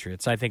the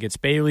Patriots. I think it's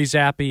Bailey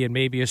Zappe and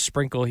maybe a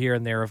sprinkle here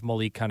and there of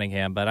Malik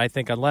Cunningham. But I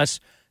think unless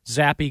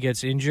Zappe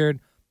gets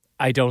injured,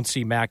 I don't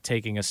see Mac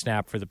taking a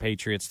snap for the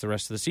Patriots the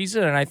rest of the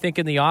season. And I think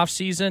in the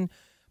offseason,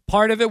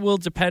 part of it will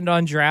depend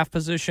on draft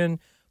position,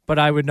 but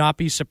I would not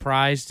be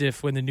surprised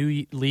if when the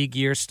new league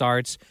year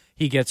starts,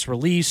 he gets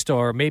released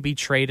or maybe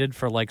traded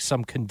for like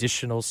some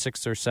conditional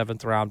 6th or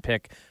 7th round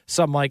pick,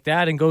 something like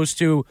that, and goes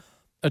to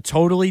a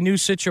totally new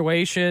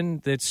situation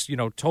that's,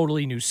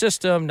 totally new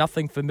system,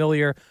 nothing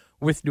familiar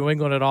with New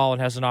England at all,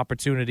 and has an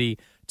opportunity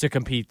to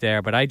compete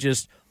there. But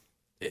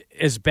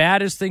as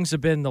bad as things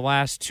have been the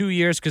last 2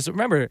 years, because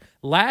remember,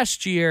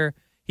 last year,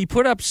 he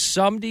put up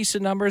some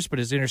decent numbers, but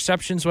his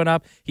interceptions went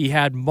up. He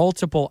had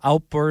multiple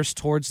outbursts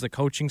towards the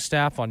coaching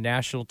staff on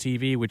national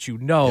TV, which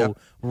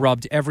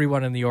rubbed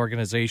everyone in the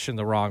organization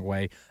the wrong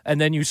way.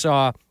 And then you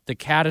saw the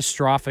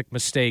catastrophic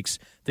mistakes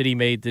that he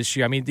made this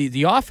year. I mean,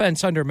 the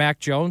offense under Mac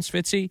Jones,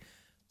 Fitzy,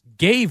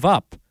 gave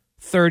up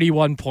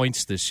 31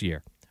 points this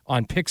year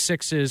on pick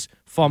sixes,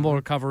 fumble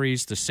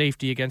recoveries, the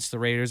safety against the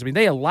Raiders. I mean,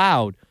 they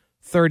allowed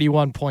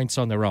 31 points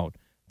on their own,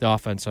 the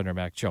offense under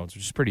Mac Jones,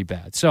 which is pretty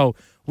bad. So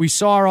we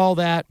saw all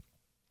that,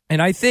 and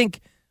I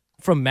think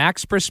from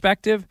Mac's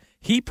perspective,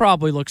 he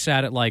probably looks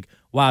at it like,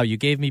 wow, you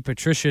gave me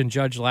Patricia and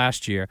Judge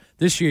last year.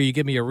 This year you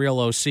give me a real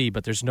OC,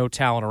 but there's no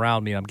talent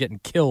around me, and I'm getting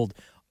killed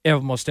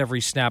almost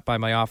every snap by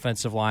my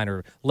offensive line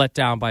or let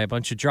down by a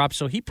bunch of drops.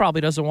 So he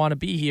probably doesn't want to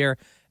be here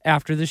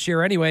after this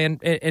year anyway,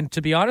 and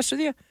to be honest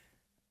with you,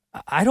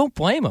 I don't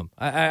blame him.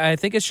 I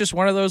think it's just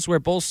one of those where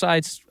both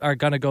sides are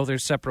going to go their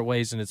separate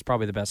ways, and it's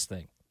probably the best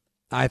thing.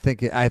 I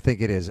think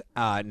it is.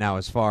 Now,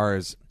 as far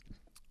as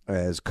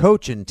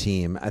coach and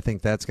team, I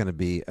think that's going to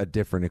be a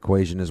different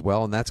equation as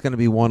well, and that's going to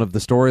be one of the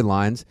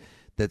storylines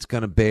that's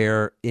going to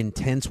bear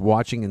intense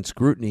watching and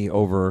scrutiny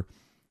over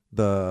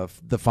the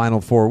final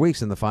 4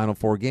 weeks and the final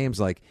 4 games.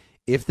 Like,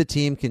 if the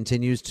team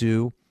continues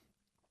to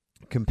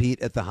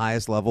compete at the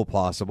highest level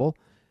possible,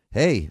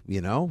 hey,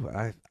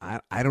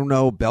 I don't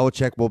know.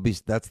 Belichick will be.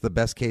 That's the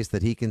best case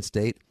that he can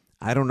state.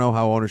 I don't know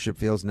how ownership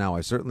feels now.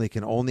 I certainly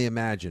can only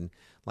imagine,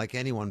 like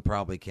anyone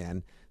probably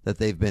can, that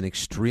they've been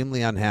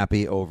extremely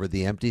unhappy over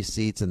the empty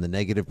seats and the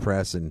negative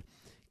press and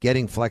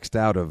getting flexed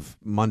out of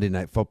Monday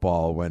Night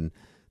Football when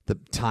the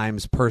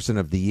Times Person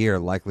of the Year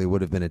likely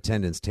would have been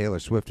attendance Taylor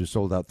Swift, who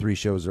sold out 3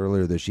 shows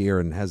earlier this year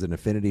and has an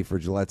affinity for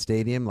Gillette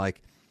Stadium.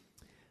 Like,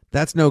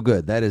 that's no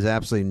good. That is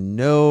absolutely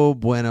no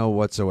bueno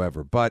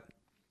whatsoever. But,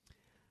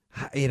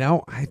 I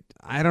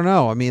don't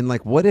know. I mean,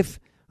 like, what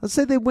if, let's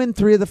say they win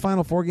 3 of the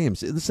final 4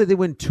 games. Let's say they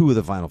win 2 of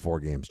the final 4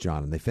 games,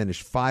 John, and they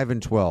finish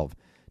 5-12.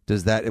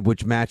 Does that,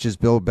 which matches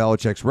Bill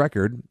Belichick's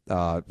record,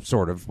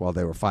 sort of? Well,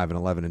 they were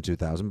 5-11 in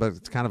 2000, but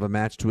it's kind of a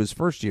match to his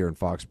first year in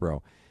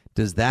Foxborough.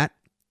 Does that,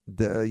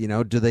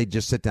 do they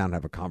just sit down and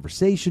have a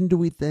conversation? Do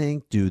we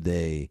think?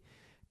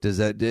 Is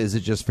it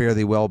just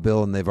fairly well,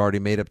 Bill, and they've already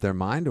made up their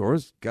mind, or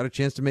has got a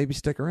chance to maybe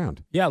stick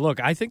around? Yeah, look,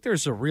 I think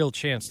there's a real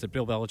chance that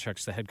Bill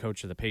Belichick's the head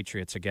coach of the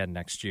Patriots again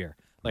next year.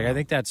 Like, I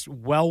think that's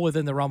well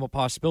within the realm of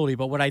possibility.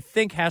 But what I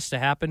think has to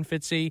happen,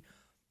 Fitzy,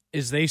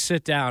 is they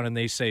sit down and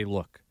they say,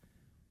 look,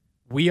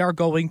 we are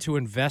going to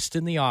invest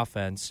in the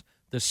offense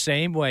the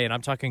same way, and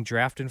I'm talking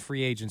draft and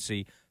free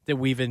agency, that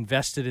we've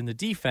invested in the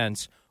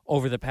defense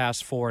over the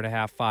past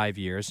 4.5, 5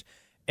 years.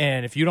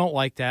 And if you don't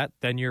like that,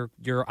 then you're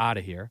out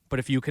of here. But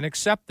if you can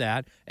accept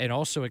that and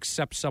also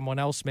accept someone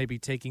else maybe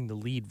taking the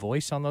lead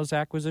voice on those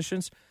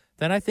acquisitions,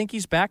 then I think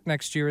he's back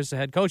next year as the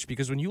head coach.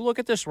 Because when you look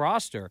at this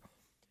roster,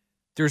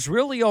 there's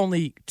really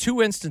only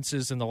 2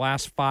 instances in the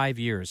last 5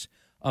 years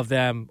of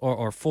them,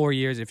 or 4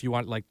 years if you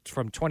want, like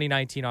from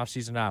 2019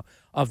 offseason now,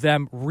 of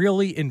them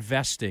really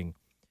investing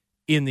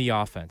in the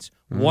offense.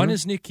 One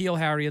is N'Keal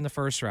Harry in the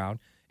first round,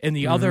 and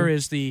the other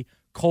is the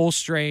Cole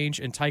Strange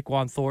and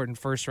Tyquan Thornton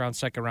first-round,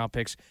 second-round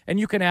picks. And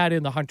you can add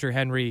in the Hunter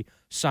Henry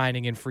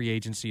signing in free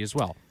agency as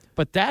well.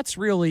 But that's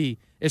really,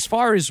 as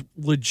far as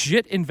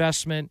legit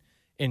investment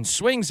and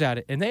swings at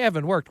it, and they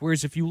haven't worked.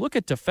 Whereas if you look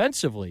at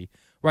defensively,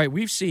 right,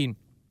 we've seen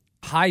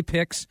high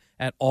picks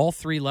at all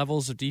 3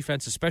 levels of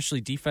defense,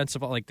 especially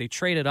defensive. Like they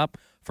traded up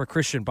for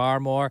Christian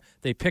Barmore.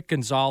 They picked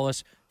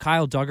Gonzalez.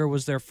 Kyle Duggar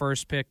was their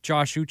first pick.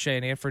 Josh Uche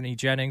and Anthony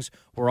Jennings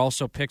were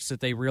also picks that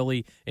they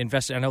really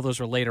invested. I know those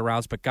were later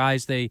rounds, but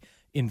guys they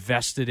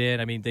invested in.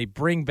 I mean, they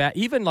bring back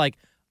even like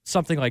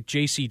something like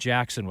J.C.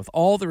 Jackson with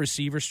all the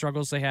receiver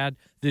struggles they had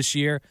this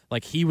year.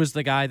 Like he was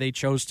the guy they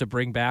chose to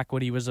bring back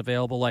when he was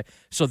available. Like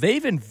so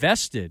they've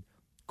invested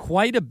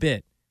quite a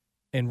bit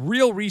and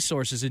real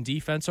resources in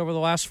defense over the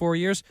last 4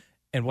 years.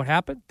 And what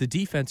happened? The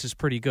defense is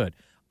pretty good.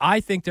 I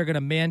think they're going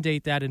to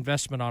mandate that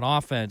investment on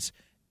offense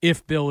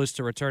if Bill is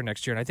to return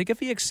next year. And I think if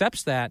he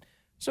accepts that,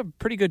 there's a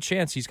pretty good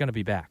chance he's going to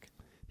be back.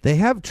 They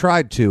have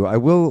tried to. I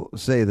will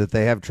say that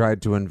they have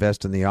tried to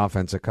invest in the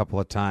offense a couple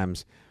of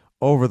times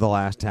over the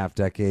last half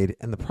decade.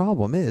 And the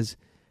problem is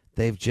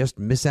they've just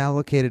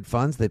misallocated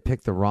funds. They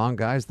picked the wrong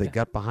guys. They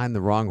got behind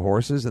the wrong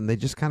horses, and they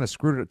just kind of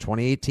screwed it.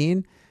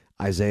 2018,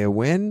 Isaiah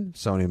Wynn,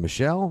 Sony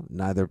Michel,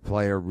 neither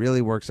player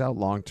really works out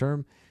long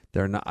term.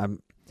 They're not.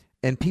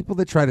 And people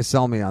that try to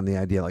sell me on the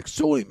idea like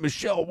Sony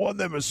Michel won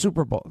them a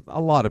Super Bowl.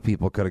 A lot of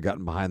people could have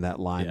gotten behind that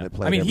line that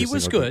played. I mean, he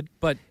was good,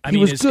 but he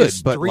was good,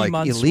 but 3 like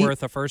months elite,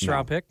 worth of first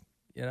round pick,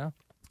 you know?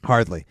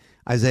 Hardly.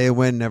 Isaiah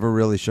Wynn never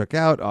really shook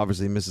out.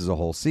 Obviously misses a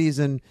whole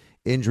season.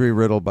 Injury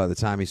riddled by the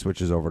time he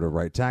switches over to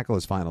right tackle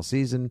his final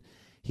season.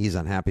 He's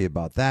unhappy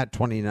about that.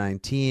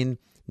 2019,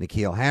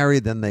 N'Keal Harry.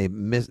 Then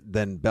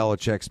Then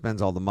Belichick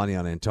spends all the money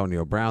on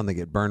Antonio Brown. They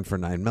get burned for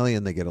 $9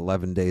 million. They get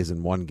 11 days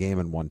in 1 game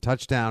and 1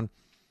 touchdown.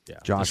 Yeah,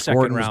 Josh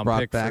Gordon was brought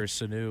pick back. For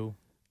Sanu.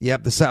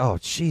 Yep.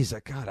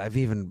 Jeez, God,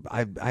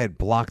 I had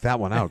blocked that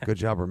one out. Good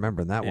job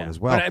remembering that one as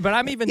well. But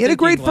I'm even. He had a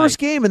great first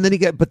game, and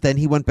then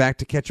he went back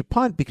to catch a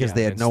punt because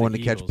they had no one to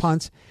catch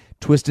punts.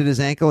 Twisted his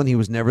ankle, and he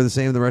was never the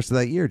same the rest of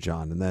that year,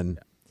 John. And then,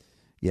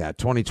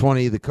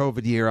 2020, the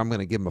COVID year, I'm going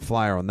to give him a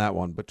flyer on that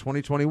one. But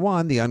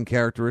 2021, the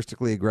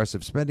uncharacteristically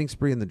aggressive spending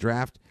spree in the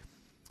draft.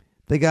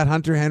 They got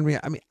Hunter Henry.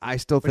 I mean, I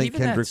still think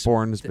Kendrick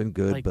Bourne has been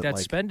good, but that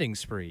spending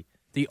spree.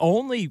 The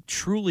only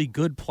truly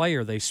good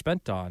player they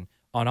spent on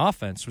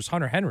offense was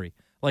Hunter Henry.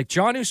 Like,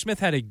 Jonnu Smith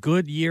had a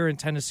good year in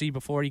Tennessee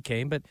before he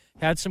came, but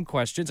had some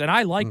questions. And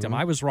I liked him.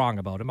 I was wrong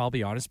about him, I'll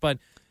be honest. But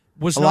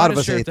was a not lot of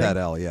us sure ate thing. that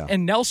L, yeah.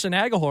 And Nelson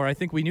Aguilar, I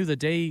think we knew the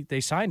day they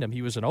signed him,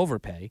 he was an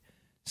overpay.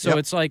 So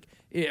it's like,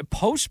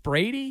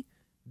 post-Brady,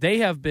 they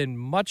have been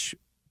much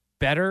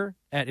better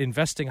at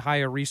investing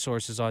higher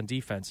resources on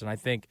defense. And I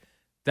think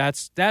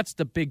that's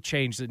the big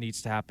change that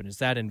needs to happen, is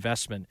that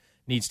investment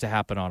needs to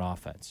happen on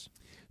offense.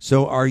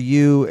 So are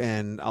you,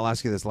 and I'll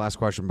ask you this last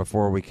question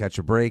before we catch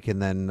a break,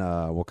 and then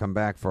we'll come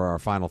back for our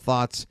final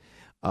thoughts.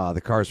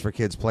 The Cars for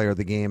Kids player of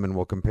the game, and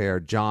we'll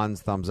compare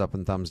John's thumbs up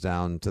and thumbs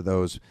down to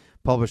those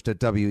published at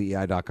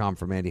WEI.com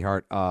from Andy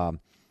Hart.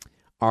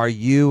 Are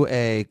you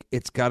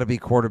it's got to be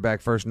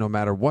quarterback first no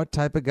matter what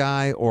type of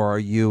guy, or are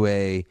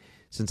you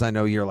since I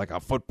know you're like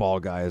a football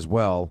guy as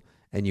well,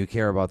 and you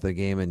care about the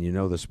game and you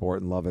know the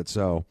sport and love it,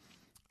 so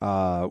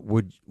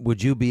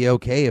would you be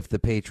okay if the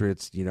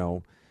Patriots,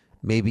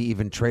 maybe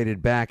even traded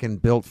back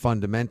and built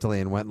fundamentally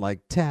and went like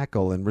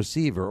tackle and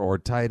receiver or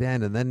tight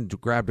end and then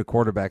grabbed a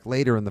quarterback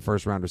later in the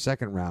first round or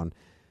second round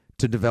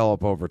to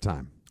develop over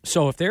time?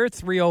 So if they're at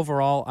 3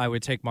 overall, I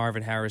would take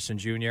Marvin Harrison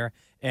Jr.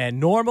 And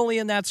normally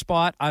in that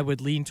spot, I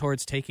would lean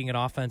towards taking an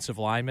offensive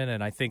lineman,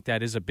 and I think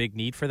that is a big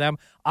need for them.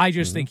 I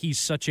just think he's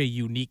such a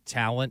unique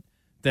talent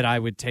that I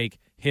would take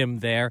him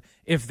there.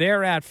 If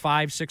they're at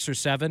 5, 6, or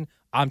 7,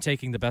 I'm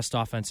taking the best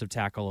offensive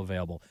tackle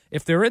available.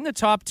 If they're in the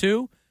top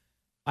 2,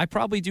 I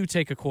probably do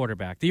take a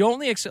quarterback. The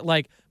only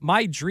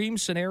my dream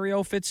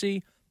scenario,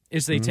 Fitzy,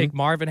 is they take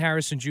Marvin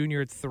Harrison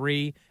Jr. at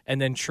 3 and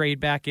then trade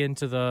back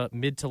into the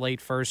mid to late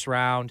first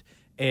round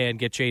and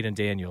get Jaden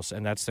Daniels,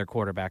 and that's their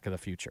quarterback of the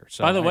future.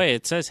 So, by the way,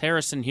 it says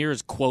Harrison here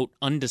is, quote,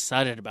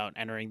 undecided about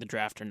entering the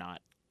draft or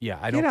not. Yeah,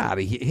 I don't. Get out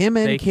of here. Him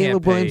and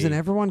Caleb Williams and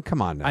everyone?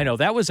 Come on now. I know.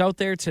 That was out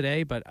there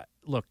today, but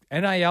look,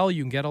 NIL,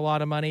 you can get a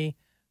lot of money.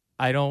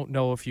 I don't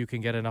know if you can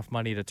get enough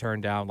money to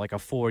turn down like a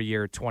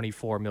 4-year,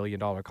 $24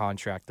 million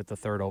contract that the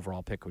 3rd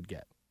overall pick would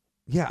get.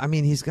 Yeah, I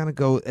mean, he's going to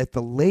go, at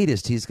the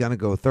latest, he's going to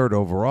go 3rd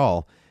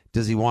overall.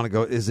 Does he want to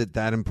go, is it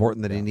that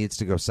important that he needs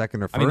to go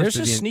 2nd or 1st? I mean, there's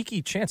a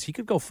sneaky chance he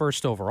could go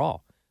 1st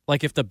overall.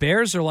 Like, if the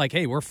Bears are like,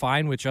 hey, we're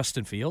fine with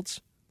Justin Fields.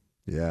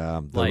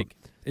 Yeah.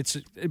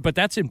 But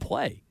that's in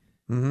play.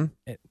 Mm-hmm.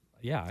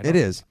 It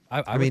is.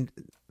 I mean,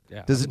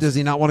 Yeah. Does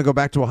he not want to go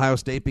back to Ohio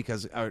State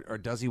because, or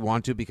does he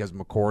want to because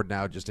McCord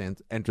now just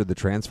entered the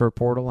transfer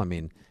portal? I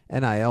mean,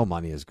 NIL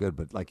money is good,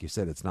 but like you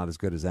said, it's not as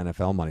good as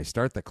NFL money.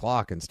 Start the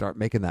clock and start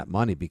making that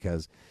money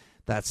because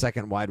that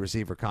second wide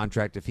receiver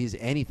contract, if he's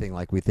anything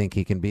like we think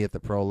he can be at the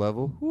pro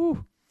level,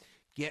 whew,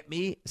 get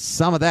me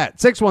some of that.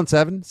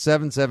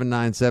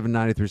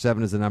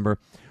 617-779-7937 is the number.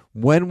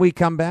 When we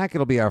come back,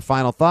 it'll be our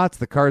final thoughts,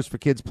 the Cars for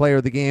Kids player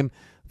of the game,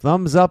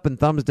 thumbs up and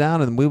thumbs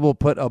down, and we will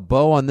put a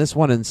bow on this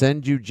one and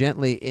send you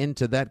gently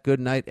into that good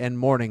night and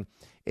morning.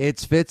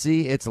 It's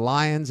Fitzy, it's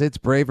Lions, it's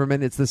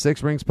Braverman, it's the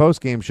Six Rings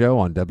Postgame Show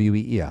on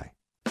WEEI.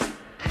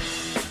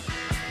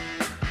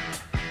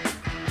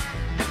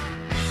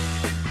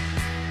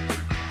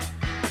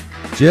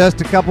 Just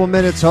a couple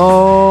minutes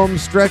home,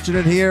 stretching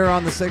it here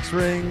on the Six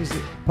Rings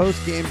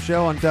Post-Game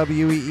Show on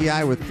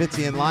WEEI with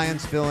Fitzy and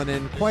Lyons filling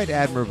in quite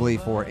admirably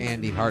for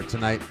Andy Hart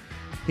tonight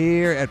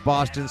here at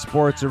Boston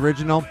Sports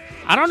Original.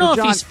 I don't know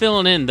if he's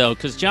filling in, though,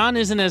 because John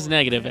isn't as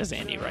negative as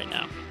Andy right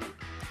now.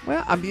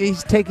 Well, I mean,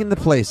 he's taking the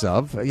place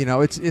of.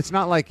 It's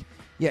not like,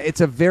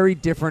 it's a very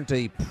different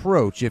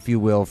approach, if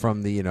you will,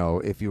 from the,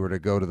 if you were to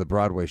go to the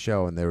Broadway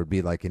show and there would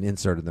be like an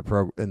insert in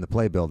the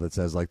playbill that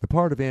says like the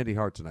part of Andy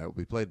Hart tonight will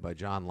be played by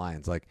John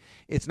Lyons. Like,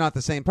 it's not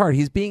the same part.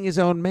 He's being his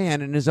own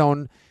man and his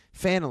own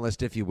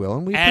fanalist, if you will,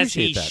 and we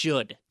appreciate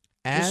that.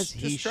 As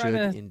he just should. trying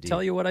to indeed.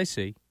 tell you what I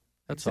see.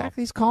 That's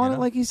exactly. all. He's calling it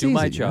like he sees Do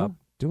my it, job.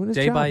 Doing his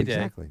day job by day.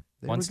 Exactly.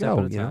 There one we step go,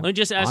 at a time. Let me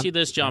just ask you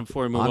this, John,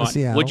 before we move on.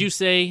 Seattle. Would you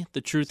say the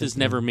truth is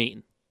never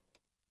mean?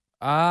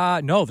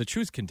 No, the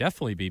truth can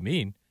definitely be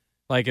mean.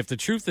 Like, if the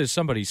truth is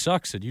somebody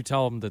sucks and you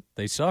tell them that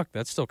they suck,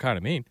 that's still kind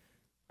of mean.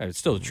 It's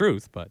still the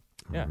truth, but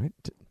yeah. All right.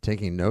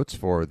 Taking notes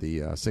for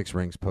the Six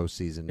Rings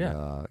postseason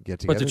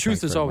get-together. But the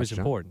truth Thanks is very always much,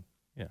 John. important.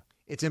 Yeah.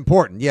 It's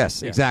important,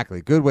 yes,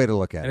 exactly. Good way to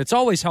look at And it. it's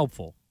always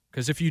helpful,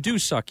 because if you do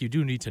suck, you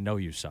do need to know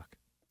you suck.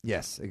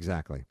 Yes,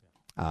 exactly.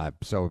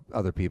 So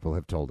other people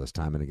have told us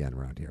time and again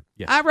around here.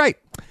 Yes. All right.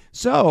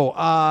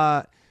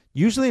 So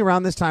usually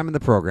around this time in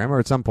the program, or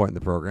at some point in the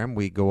program,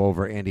 we go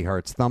over Andy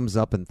Hart's thumbs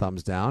up and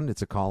thumbs down.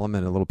 It's a column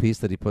and a little piece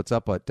that he puts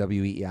up at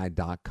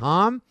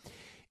WEEI.com.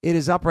 It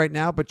is up right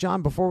now. But,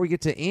 John, before we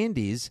get to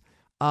Andy's,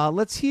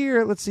 let's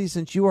see,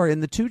 since you are in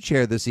the two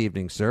chair this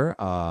evening, sir,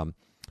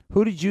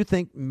 who did you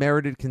think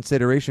merited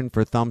consideration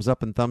for thumbs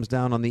up and thumbs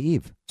down on the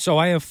eve? So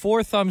I have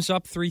 4 thumbs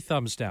up, 3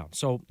 thumbs down.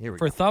 So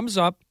for thumbs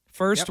up,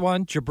 first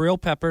one, Jabril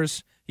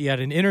Peppers. He had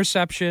an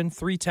interception,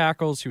 3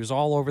 tackles. He was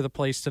all over the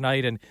place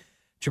tonight. And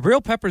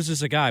Jabril Peppers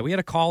is a guy. We had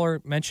a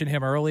caller mention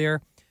him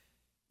earlier.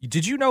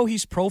 Did you know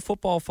he's Pro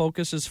Football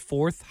Focus's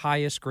 4th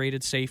highest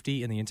graded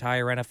safety in the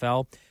entire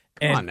NFL?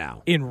 Come on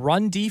now. In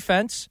run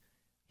defense,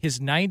 his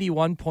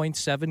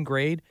 91.7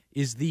 grade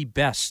is the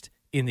best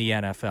in the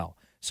NFL.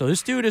 So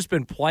this dude has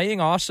been playing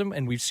awesome,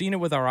 and we've seen it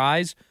with our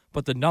eyes,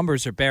 but the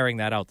numbers are bearing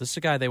that out. This is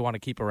a guy they want to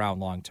keep around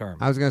long term.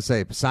 I was going to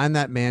say, sign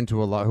that man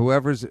to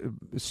whoever's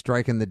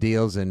striking the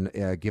deals and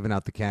giving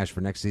out the cash for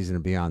next season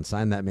and beyond,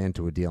 sign that man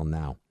to a deal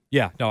now.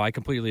 Yeah, no, I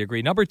completely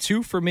agree. Number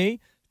 2 for me,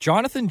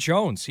 Jonathan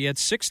Jones. He had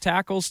 6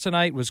 tackles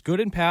tonight, was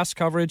good in pass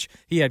coverage.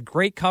 He had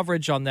great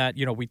coverage on that.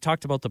 We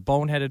talked about the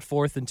boneheaded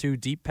 4th and 2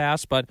 deep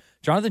pass, but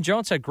Jonathan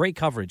Jones had great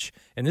coverage.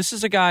 And this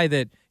is a guy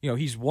that,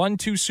 he's won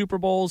 2 Super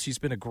Bowls. He's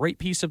been a great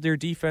piece of their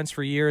defense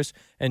for years.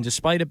 And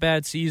despite a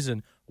bad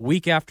season,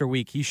 week after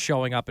week, he's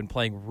showing up and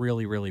playing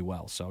really, really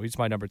well. So he's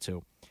my number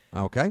 2.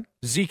 Okay.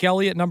 Zeke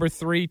Elliott, number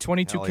 3,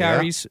 22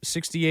 carries,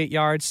 68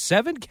 yards,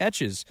 7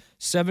 catches,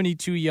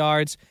 72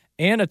 yards,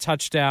 and a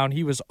touchdown.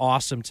 He was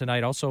awesome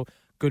tonight. Also,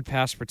 good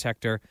pass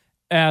protector,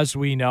 as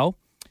we know.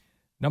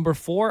 Number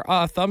 4,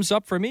 thumbs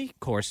up for me, of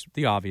course,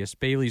 the obvious,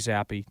 Bailey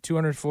Zappe.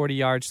 240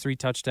 yards, 3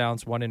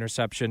 touchdowns, 1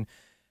 interception.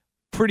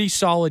 Pretty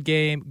solid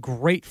game,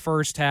 great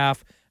first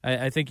half.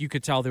 I think you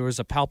could tell there was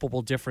a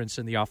palpable difference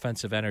in the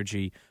offensive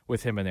energy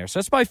with him in there. So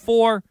that's my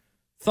 4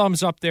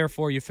 thumbs up there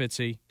for you,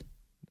 Fitzy.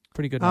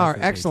 Pretty good night. All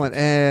right, excellent.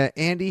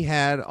 Andy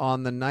had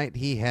on the night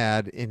he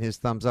had in his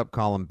thumbs up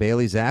column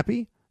Bailey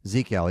Zappe,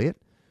 Zeke Elliott,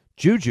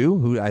 Juju,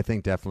 who I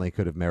think definitely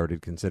could have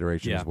merited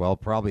consideration as well.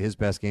 Probably his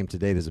best game to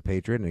date as a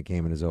Patriot, and it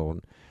came in his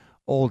own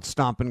old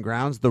stomping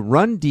grounds. The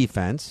run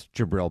defense,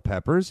 Jabril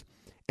Peppers,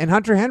 and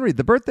Hunter Henry,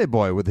 the birthday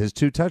boy, with his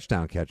 2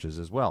 touchdown catches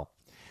as well.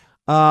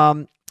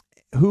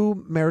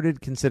 Who merited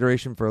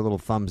consideration for a little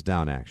thumbs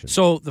down action?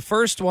 So the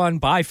first one,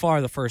 by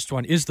far the first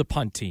one, is the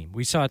punt team.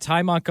 We saw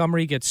Ty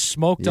Montgomery get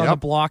smoked on a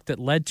block that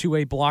led to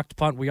a blocked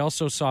punt. We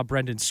also saw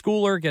Brendan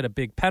Schooler get a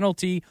big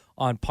penalty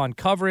on punt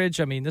coverage.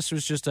 I mean, this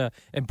was just and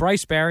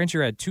Bryce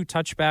Behringer had 2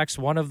 touchbacks.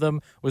 One of them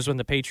was when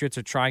the Patriots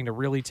are trying to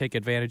really take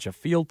advantage of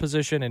field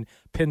position and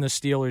pin the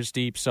Steelers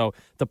deep. So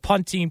the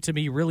punt team, to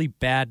me, really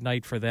bad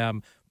night for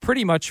them,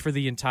 pretty much for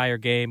the entire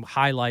game,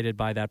 highlighted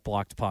by that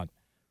blocked punt.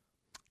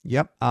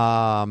 Yep.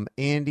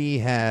 Andy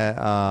had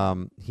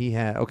he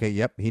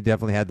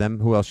definitely had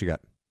them. Who else you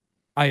got?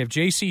 I have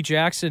J.C.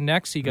 Jackson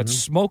next. He got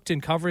smoked in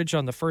coverage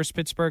on the first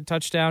Pittsburgh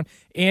touchdown,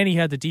 and he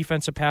had the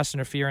defensive pass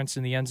interference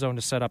in the end zone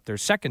to set up their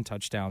second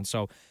touchdown.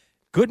 So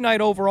good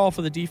night overall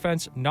for the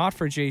defense, not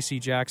for J.C.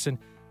 Jackson.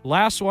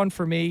 Last one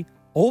for me,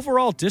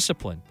 overall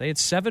discipline. They had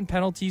 7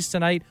 penalties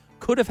tonight.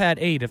 Could have had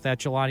 8 if that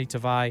Jelani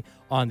Tavai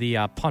on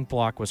the punt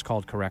block was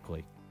called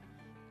correctly.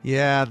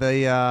 Yeah,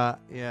 they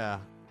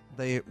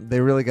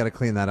really got to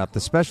clean that up. The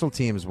special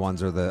teams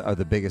ones are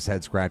the biggest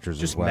head scratchers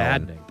just as well.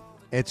 Maddening.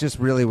 And it's just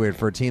really weird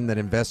for a team that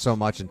invests so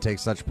much and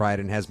takes such pride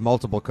and has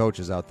multiple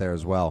coaches out there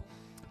as well.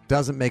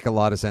 Doesn't make a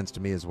lot of sense to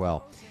me as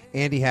well.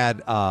 Andy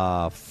had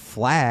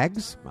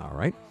flags, all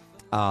right,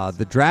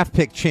 the draft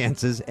pick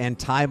chances, and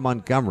Ty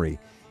Montgomery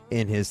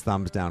in his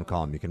thumbs down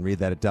column. You can read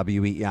that at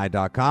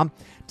weei.com.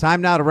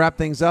 Time now to wrap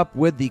things up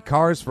with the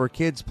Cars for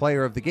Kids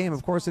Player of the Game.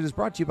 Of course, it is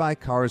brought to you by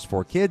Cars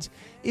for Kids.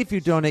 If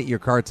you donate your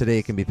car today,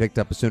 it can be picked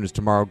up as soon as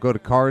tomorrow. Go to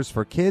Cars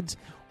for Kids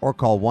or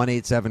call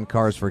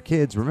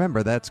 1-87-CARS-FOR-KIDS.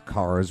 Remember, that's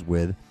Cars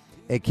with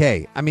a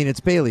K. I mean, it's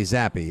Bailey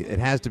Zappe. It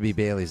has to be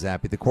Bailey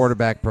Zappe. The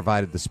quarterback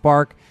provided the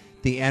spark,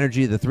 the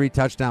energy, the 3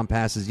 touchdown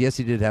passes. Yes,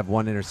 he did have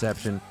 1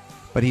 interception,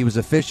 but he was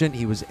efficient,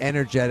 he was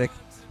energetic,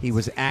 he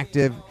was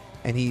active,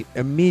 and he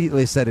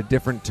immediately set a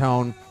different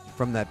tone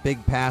from that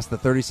big pass, the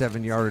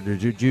 37-yarder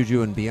to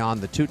Juju and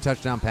beyond, the 2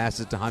 touchdown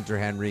passes to Hunter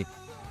Henry.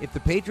 If the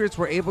Patriots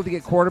were able to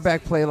get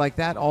quarterback play like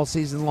that all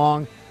season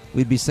long,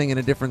 we'd be singing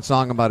a different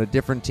song about a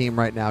different team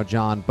right now,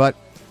 John. But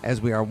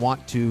as we are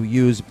wont to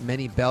use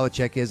many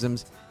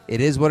Belichick-isms,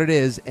 it is what it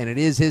is, and it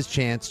is his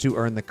chance to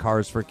earn the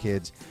Cars for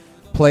Kids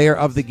Player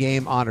of the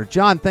Game honor.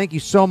 John, thank you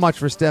so much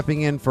for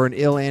stepping in for an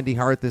ill Andy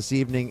Hart this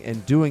evening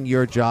and doing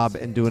your job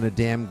and doing a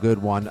damn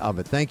good one of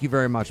it. Thank you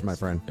very much, my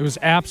friend. It was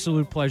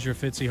absolute pleasure,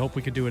 Fitzy. Hope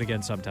we could do it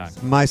again sometime.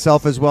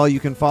 Myself as well. You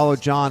can follow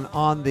John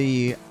on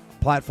the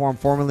platform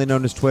formerly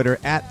known as Twitter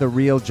at The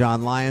Real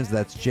John Lyons.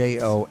 That's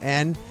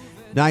Jon.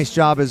 Nice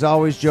job as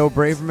always, Joe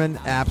Braverman.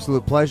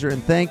 Absolute pleasure.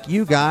 And thank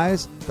you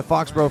guys, the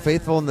Foxborough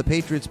faithful and the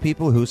Patriots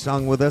people who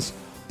hung with us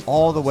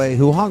all the way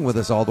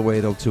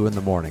till 2 in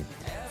the morning.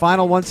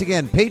 Final once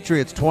again,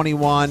 Patriots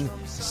 21,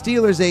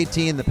 Steelers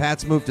 18. The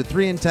Pats moved to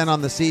 3-10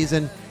 on the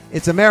season.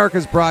 It's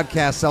America's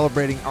broadcast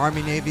celebrating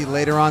Army-Navy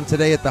later on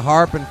today at the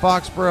Harp in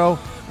Foxborough.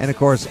 And, of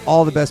course,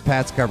 all the best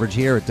Pats coverage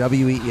here at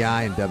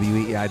WEEI and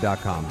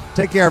WEEI.com.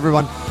 Take care,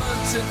 everyone.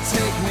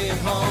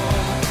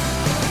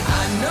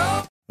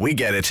 We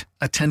get it.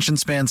 Attention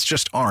spans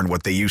just aren't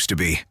what they used to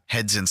be.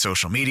 Heads in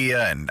social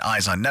media and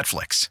eyes on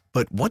Netflix.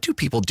 But what do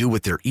people do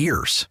with their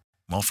ears?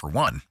 Well, for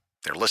one,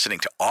 they're listening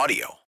to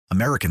audio.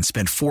 Americans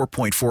spend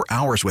 4.4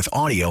 hours with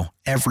audio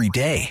every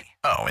day.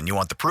 Oh, and you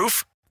want the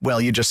proof?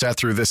 Well, you just sat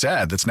through this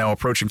ad that's now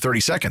approaching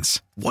 30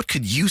 seconds. What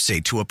could you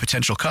say to a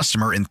potential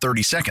customer in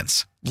 30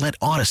 seconds? Let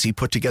Odyssey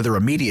put together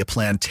a media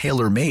plan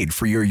tailor-made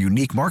for your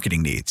unique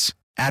marketing needs.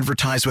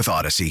 Advertise with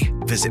Odyssey.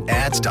 Visit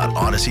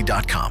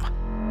ads.odyssey.com.